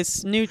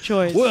choice. New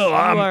choice. Well, You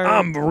are-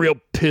 I'm real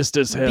pissed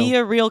as hell. Be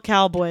a real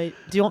cowboy.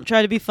 Don't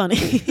try to be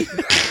funny.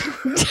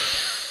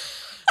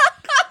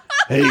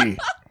 Hey,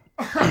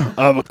 I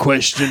have a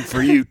question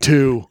for you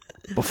too.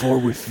 Before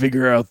we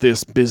figure out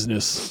this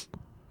business,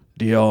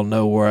 do y'all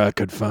know where I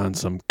could find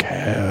some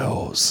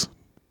cows?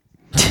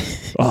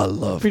 I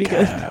love Pretty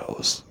good.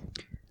 cows.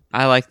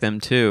 I like them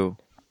too.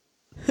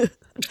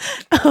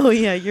 Oh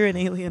yeah, you're an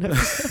alien. My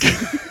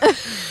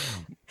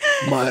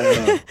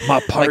I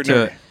like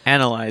partner. to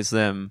analyze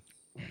them.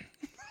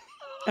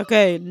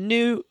 Okay,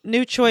 new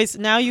choice.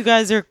 Now you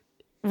guys are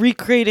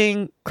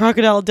recreating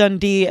Crocodile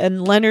Dundee,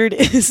 and Leonard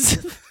is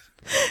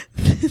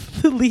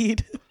the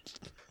lead.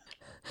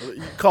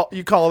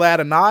 You call that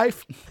a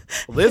knife?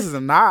 Well, this is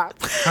a knife.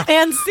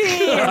 And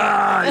scene.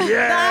 Ah,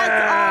 yeah.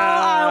 That's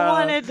all I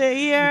wanted to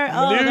hear.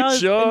 Oh, New that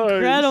was choice.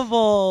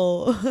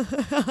 incredible.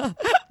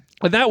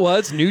 And that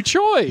was New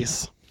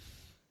Choice.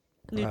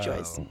 New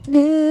choice.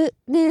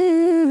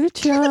 New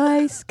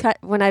choice. Cut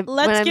when I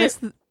Let's get- miss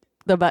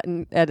the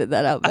button. Edit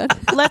that out, man.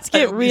 Let's get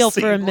That'd be real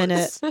for a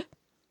seamless. minute.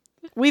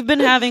 We've been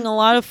having a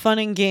lot of fun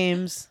and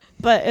games,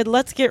 but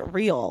let's get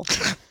real.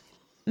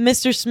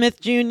 Mr. Smith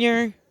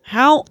Jr.,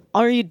 how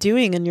are you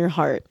doing in your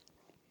heart?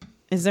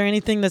 Is there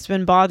anything that's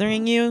been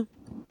bothering you?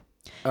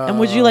 And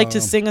would you like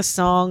to sing a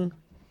song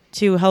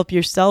to help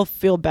yourself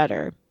feel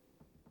better?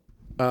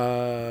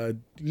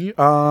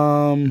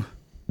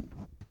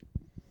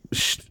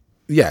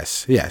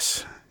 Yes. Yeah.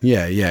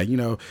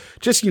 A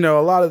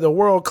lot of the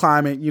world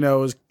climate,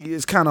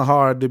 is kind of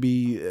hard to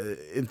be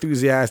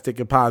enthusiastic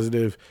and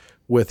positive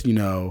with,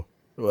 the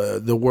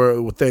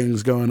world, with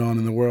things going on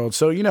in the world.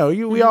 So,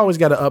 we always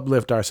got to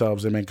uplift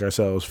ourselves and make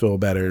ourselves feel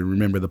better and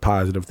remember the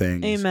positive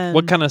things. Amen.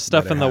 What kind of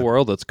stuff in the happen.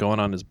 world that's going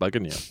on is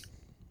bugging you?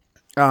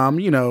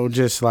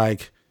 Just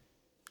like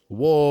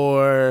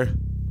war,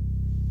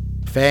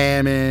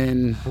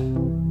 famine,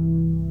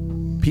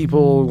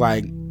 people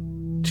like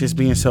just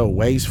being so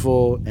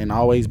wasteful and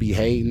always be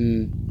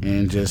hating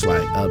and just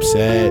like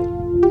upset.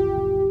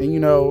 And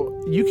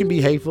you can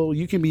be hateful,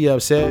 you can be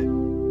upset,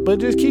 but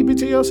just keep it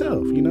to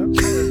yourself,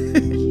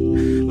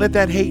 Let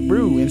that hate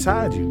brew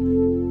inside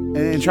you.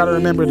 And try to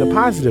remember the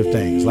positive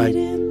things, like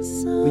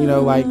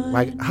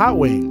hot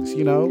wings,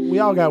 we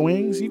all got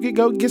wings. You could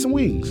go get some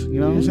wings, you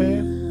know what I'm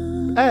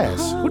saying?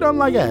 Ass. Who doesn't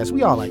like ass?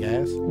 We all like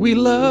ass. We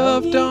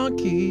love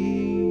donkeys.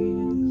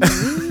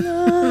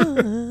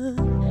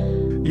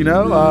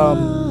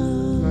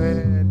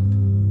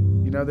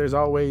 There's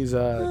always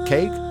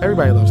cake.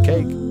 Everybody loves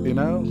cake,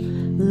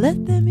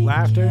 Let them eat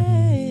Laughter.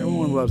 cake.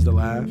 Everyone loves to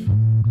laugh.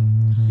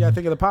 You gotta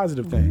think of the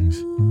positive things.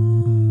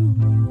 I'm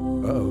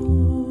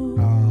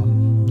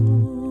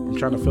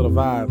trying to feel the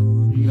vibe.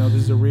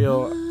 This is a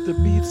real The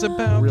beat's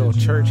about to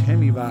church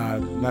Hemi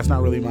vibe. That's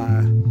not really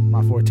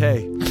my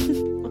forte.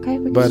 Okay,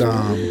 we But,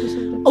 can do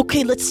something.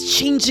 Okay, let's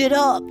change it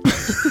up.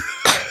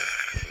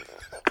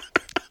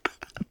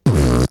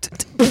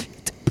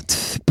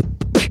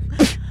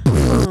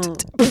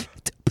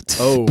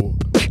 Oh.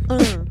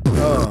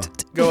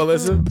 Go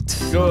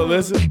Alyssa. Go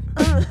Alyssa.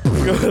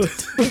 Go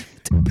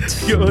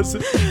Alyssa. Go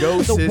Alyssa. Go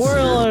The sister.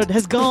 world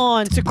has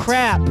gone to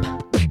crap,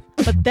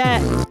 but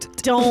that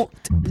don't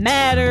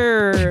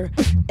matter.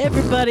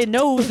 Everybody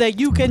knows that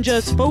you can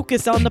just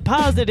focus on the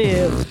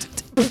positive.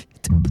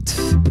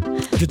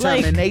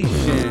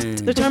 Determination.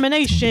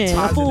 Determination,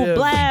 a full Positive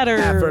bladder,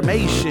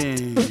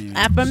 Affirmation.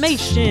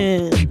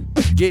 affirmation,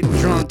 Getting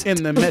drunk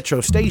in the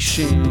metro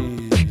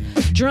station.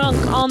 drunk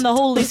on the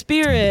Holy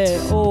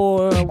Spirit,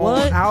 or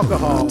what? On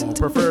alcohol,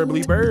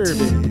 preferably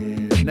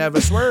bourbon.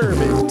 Never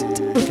swerving,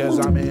 cause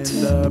I'm in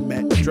the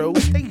metro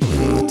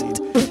station.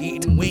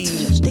 Eating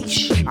wings.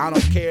 I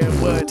don't care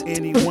what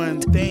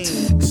anyone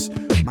thinks.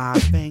 My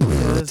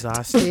fingers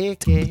are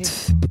sticky.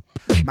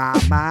 My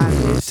mind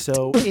is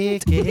so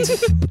icky.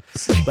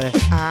 But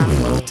I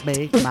will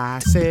make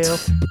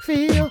myself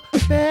feel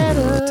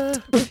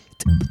better.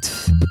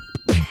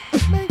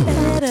 Make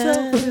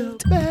myself feel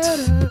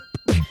better.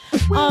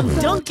 I'm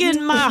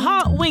dunking my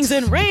hot wings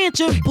in ranch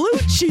and blue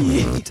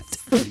cheese.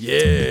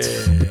 Yeah.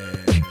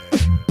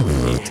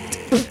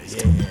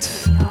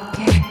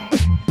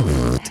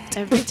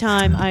 Every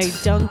time I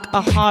dunk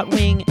a hot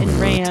wing in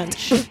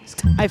ranch,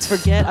 I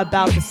forget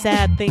about the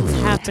sad things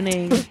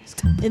happening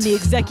in the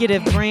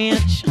executive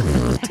branch.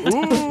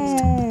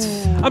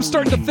 I'm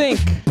starting to think,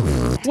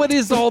 what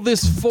is all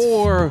this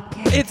for?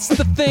 It's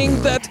the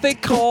thing that they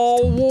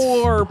call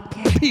war.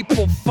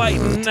 People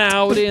fighting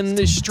out in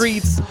the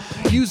streets,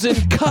 using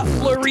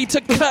cutlery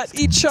to cut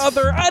each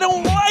other. I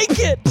don't like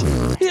it.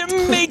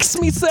 It makes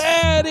me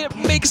sad. It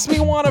makes me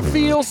want to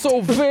feel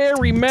so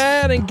very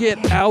mad and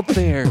get out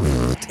there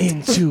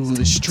into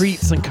the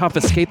streets and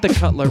confiscate the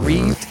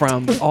cutlery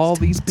from all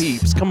these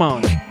peeps. Come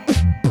on.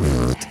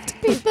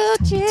 People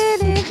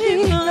chilling,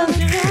 people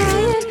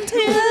crying,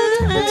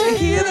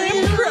 Hear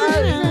them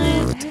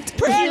crying.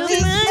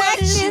 Practice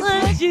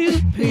what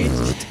you preach.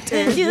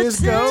 And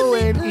just go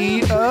and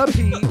eat a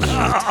peach.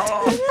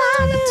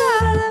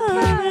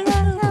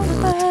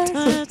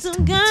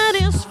 Some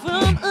guidance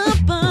from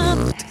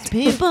above.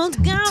 People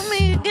got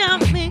me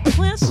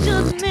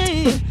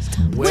questioning.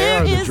 Where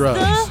are the is drugs?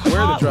 the Where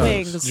are the hot drugs?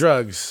 wings?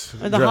 Drugs.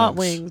 Or the hot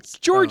wings.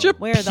 Georgia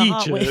Where are the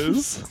hot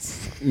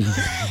peaches.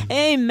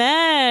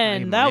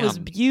 Amen. That was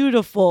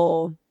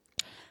beautiful.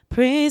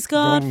 Praise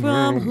God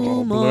from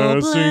whom all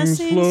blessings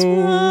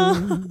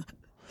flow.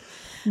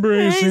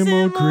 Praise him,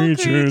 all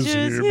creatures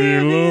here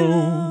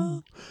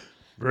below.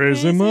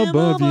 Praise him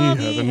above, ye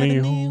heavenly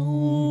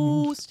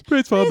host.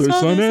 Praise Father,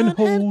 Son, and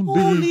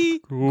Holy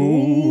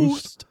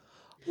Ghost.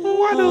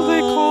 Why do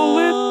they call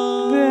it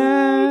that?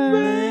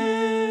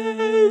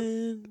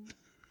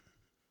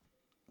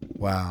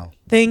 Wow.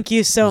 Thank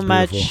you so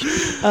much.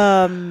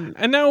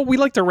 And now we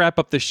like to wrap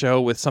up the show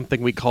with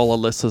something we call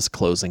Alyssa's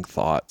closing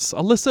thoughts.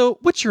 Alyssa,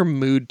 what's your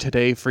mood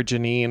today for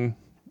Janine?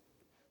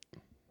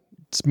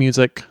 It's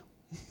music.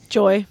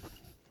 Joy.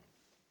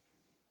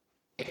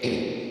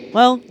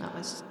 Well,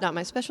 not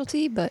my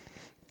specialty, but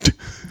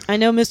I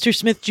know Mr.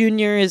 Smith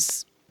Jr.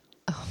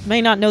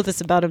 may not know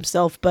this about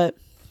himself, but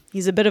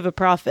he's a bit of a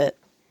prophet.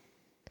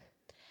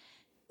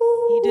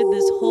 He did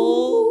this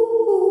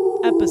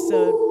whole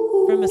episode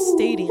from a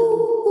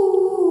stadium.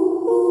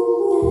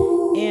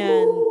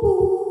 And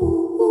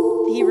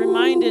he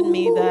reminded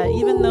me that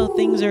even though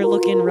things are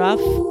looking rough,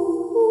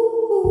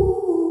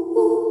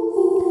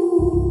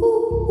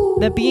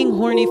 that being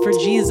horny for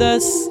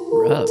Jesus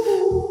Rough.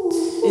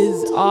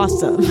 is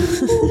awesome.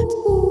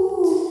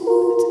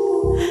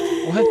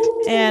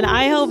 What? And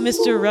I hope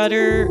Mr.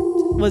 Rudder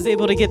was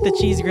able to get the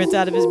cheese grits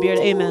out of his beard.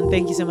 Amen.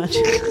 Thank you so much.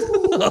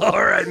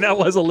 All right, that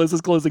was Alyssa's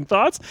closing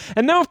thoughts.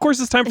 And now, of course,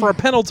 it's time for our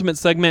penultimate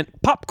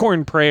segment,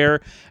 Popcorn Prayer.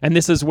 And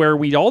this is where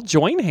we all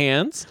join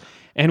hands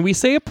and we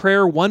say a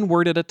prayer one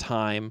word at a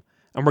time.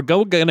 And we're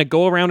going to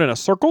go around in a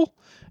circle.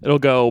 It'll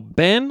go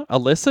Ben,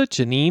 Alyssa,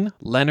 Janine,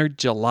 Leonard,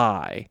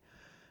 July.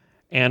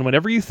 And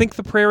whenever you think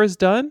the prayer is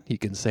done, you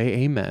can say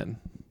amen.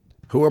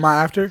 Who am I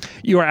after?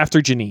 You are after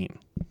Janine.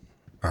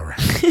 All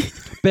right.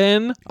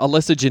 Ben,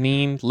 Alyssa,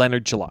 Janine,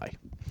 Leonard, July.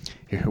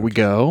 Here we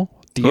go.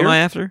 Who am I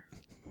after?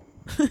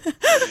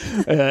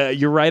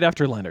 You're right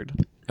after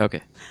Leonard.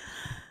 Okay.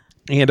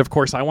 And of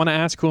course, I want to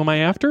ask who am I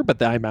after,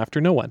 but I'm after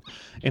no one.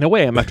 In a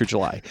way, I'm after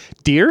July.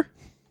 Dear?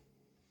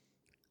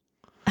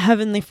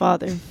 Heavenly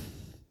Father.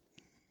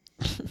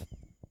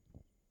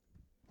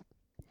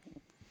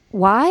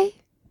 why?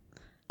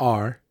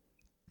 R.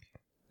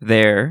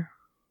 There.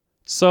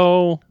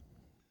 So,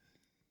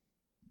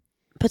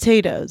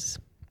 Potatoes.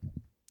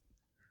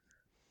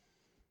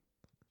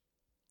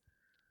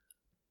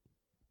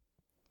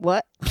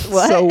 What?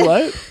 What? So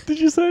what did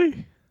you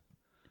say?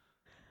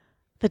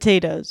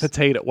 Potatoes.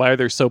 Potato. Why are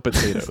there so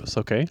potatoes?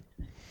 Okay.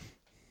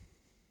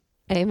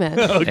 Amen.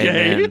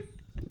 Okay. Amen.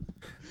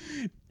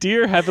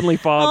 Dear Heavenly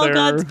Father. All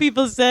God's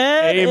people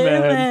said.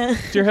 Amen.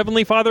 Dear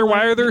Heavenly Father,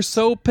 why are there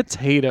so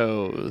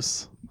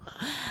potatoes?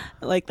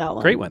 I like that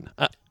one. Great one.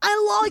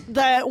 I like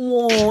that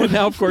one.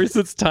 Now, of course,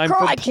 it's time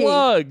Crikey. for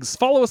plugs.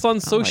 Follow us on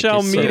social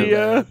it's so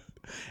media.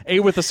 A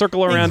with a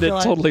circle around it,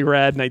 July. Totally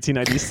Rad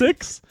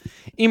 1996.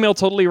 Email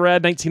Totally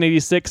Rad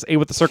 1986, A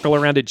with a circle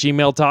around it,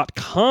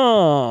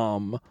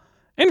 gmail.com.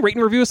 And rate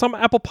and review us on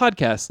Apple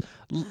Podcasts.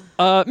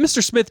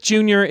 Mr. Smith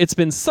Jr., it's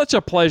been such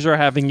a pleasure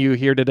having you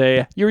here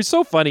today. You're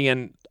so funny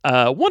and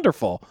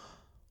wonderful.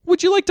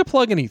 Would you like to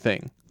plug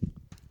anything?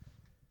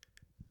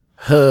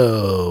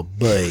 Oh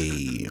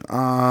boy.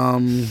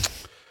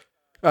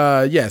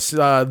 Yes.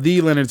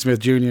 The Leonard Smith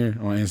Jr.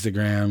 on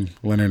Instagram.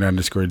 Leonard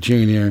 _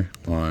 Jr.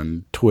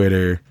 on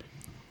Twitter.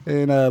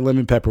 And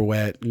Lemon Pepper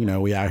Wet, you know,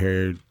 we out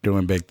here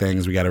doing big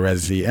things. We got a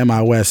residency.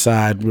 MI West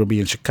Side, we'll be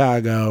in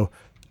Chicago.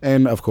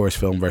 And, of course,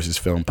 Film versus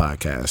Film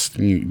podcast.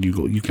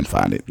 You can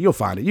find it. You'll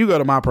find it. You go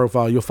to my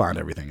profile, you'll find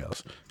everything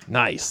else.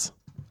 Nice.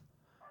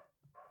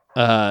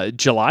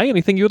 July,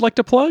 anything you would like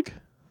to plug?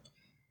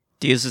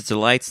 Diaz's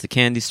Delights, the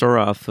candy store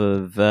off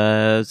of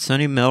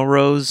sunny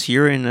Melrose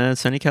here in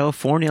sunny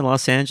California,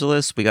 Los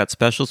Angeles. We got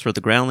specials for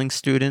the Groundling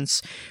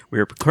students.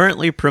 We're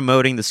currently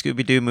promoting the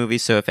Scooby-Doo movie,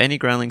 so if any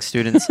Groundling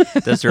students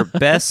does their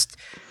best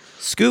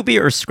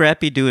Scooby or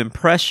Scrappy-Doo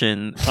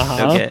impression,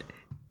 they'll get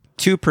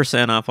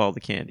 2% off all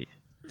the candy.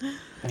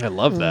 I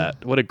love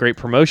that. What a great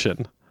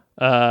promotion.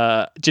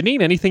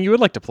 Janine, anything you would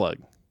like to plug?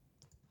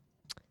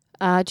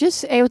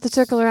 Just A with the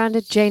circle around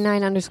it,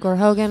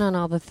 J9_Hogan on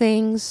all the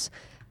things.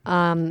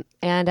 And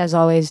as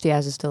always,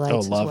 Diaz's Delights. Oh,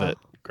 as love well. it.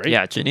 Great.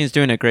 Yeah, Janine's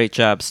doing a great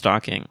job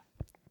stalking.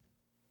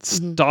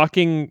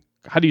 Stalking,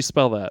 how do you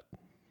spell that?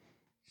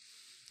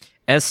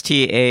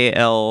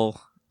 STALKING.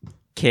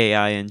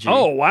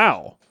 Oh,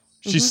 wow.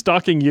 She's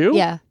stalking you?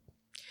 Yeah.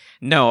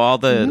 No, all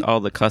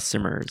the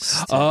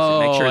customers. To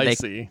make sure I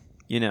see.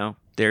 You know,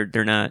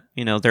 they're not,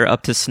 you know, they're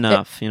up to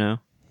snuff, you know.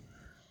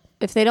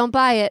 If they don't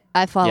buy it,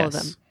 I follow Yes.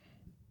 them.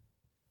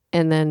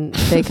 And then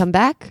they come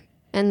back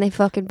and they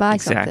fucking buy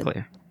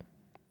Exactly.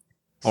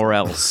 Or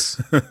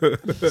else.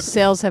 something.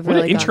 Sales have What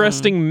really an gone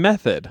interesting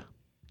method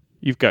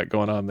you've got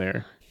going on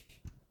there.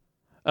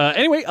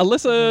 Anyway,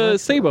 Alyssa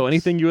Sabo,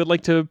 anything you would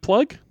like to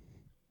plug?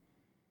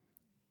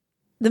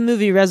 The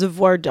movie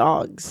Reservoir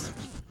Dogs,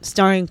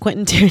 starring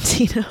Quentin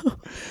Tarantino.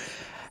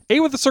 A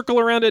with a circle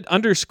around it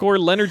 _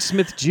 Leonard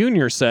Smith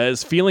Jr.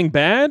 says, feeling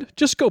bad?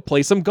 Just go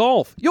play some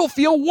golf. You'll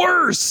feel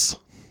worse.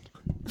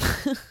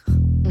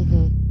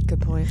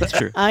 Good point. That's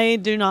true. I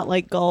do not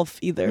like golf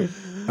either.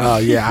 Oh,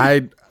 yeah.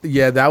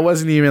 That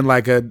wasn't even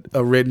like a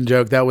written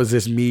joke. That was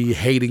just me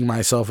hating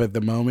myself at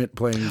the moment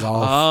playing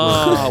golf.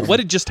 Oh, what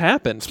had just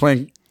happened?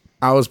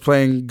 I was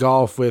playing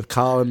golf with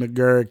Colin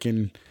McGurk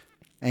and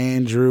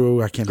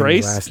Andrew. I can't remember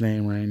Grace? his last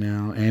name right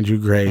now. Andrew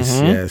Grace,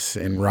 yes,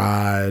 and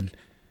Rod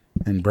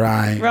and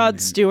Brian. Rod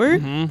and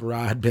Stewart.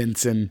 Rod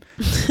Benson.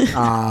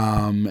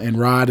 And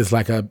Rod is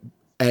like a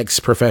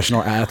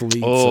ex-professional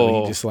athlete,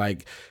 so he just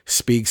like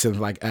speaks in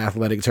like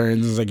athletic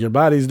terms. It's like, your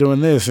body's doing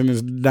this and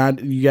it's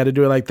not, you got to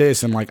do it like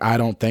this, and like I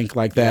don't think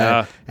like that.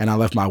 Yeah. And I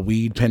left my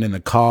weed pen in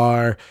the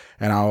car,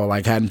 and I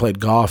like hadn't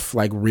played golf,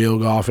 like real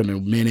golf, in a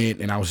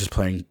minute, and I was just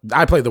playing.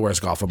 I played the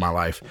worst golf of my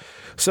life.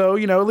 So,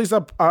 you know, at least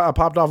I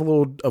popped off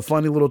a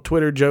funny little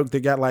Twitter joke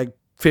that got like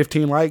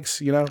 15 likes,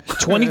 you know.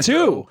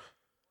 22.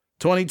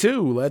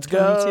 22. Let's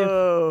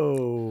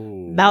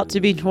go. About to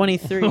be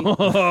 23.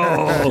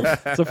 Oh.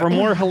 So for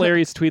more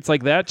hilarious tweets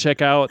like that,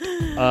 check out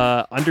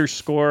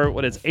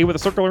what is A with a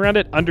circle around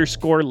it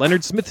 _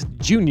 Leonard Smith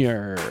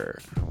Jr.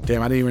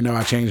 Damn, I didn't even know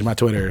I changed my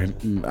Twitter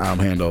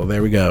handle.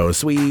 There we go.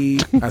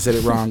 Sweet. I said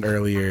it wrong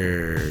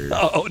earlier.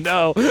 Oh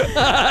no,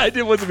 I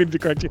wasn't meaning to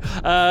correct you.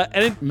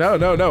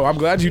 No. I'm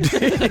glad you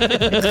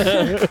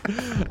did.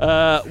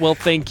 Well,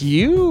 thank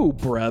you,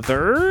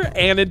 brother.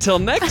 And until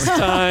next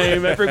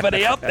time,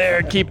 everybody out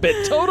there, keep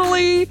it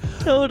totally.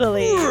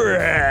 Totally.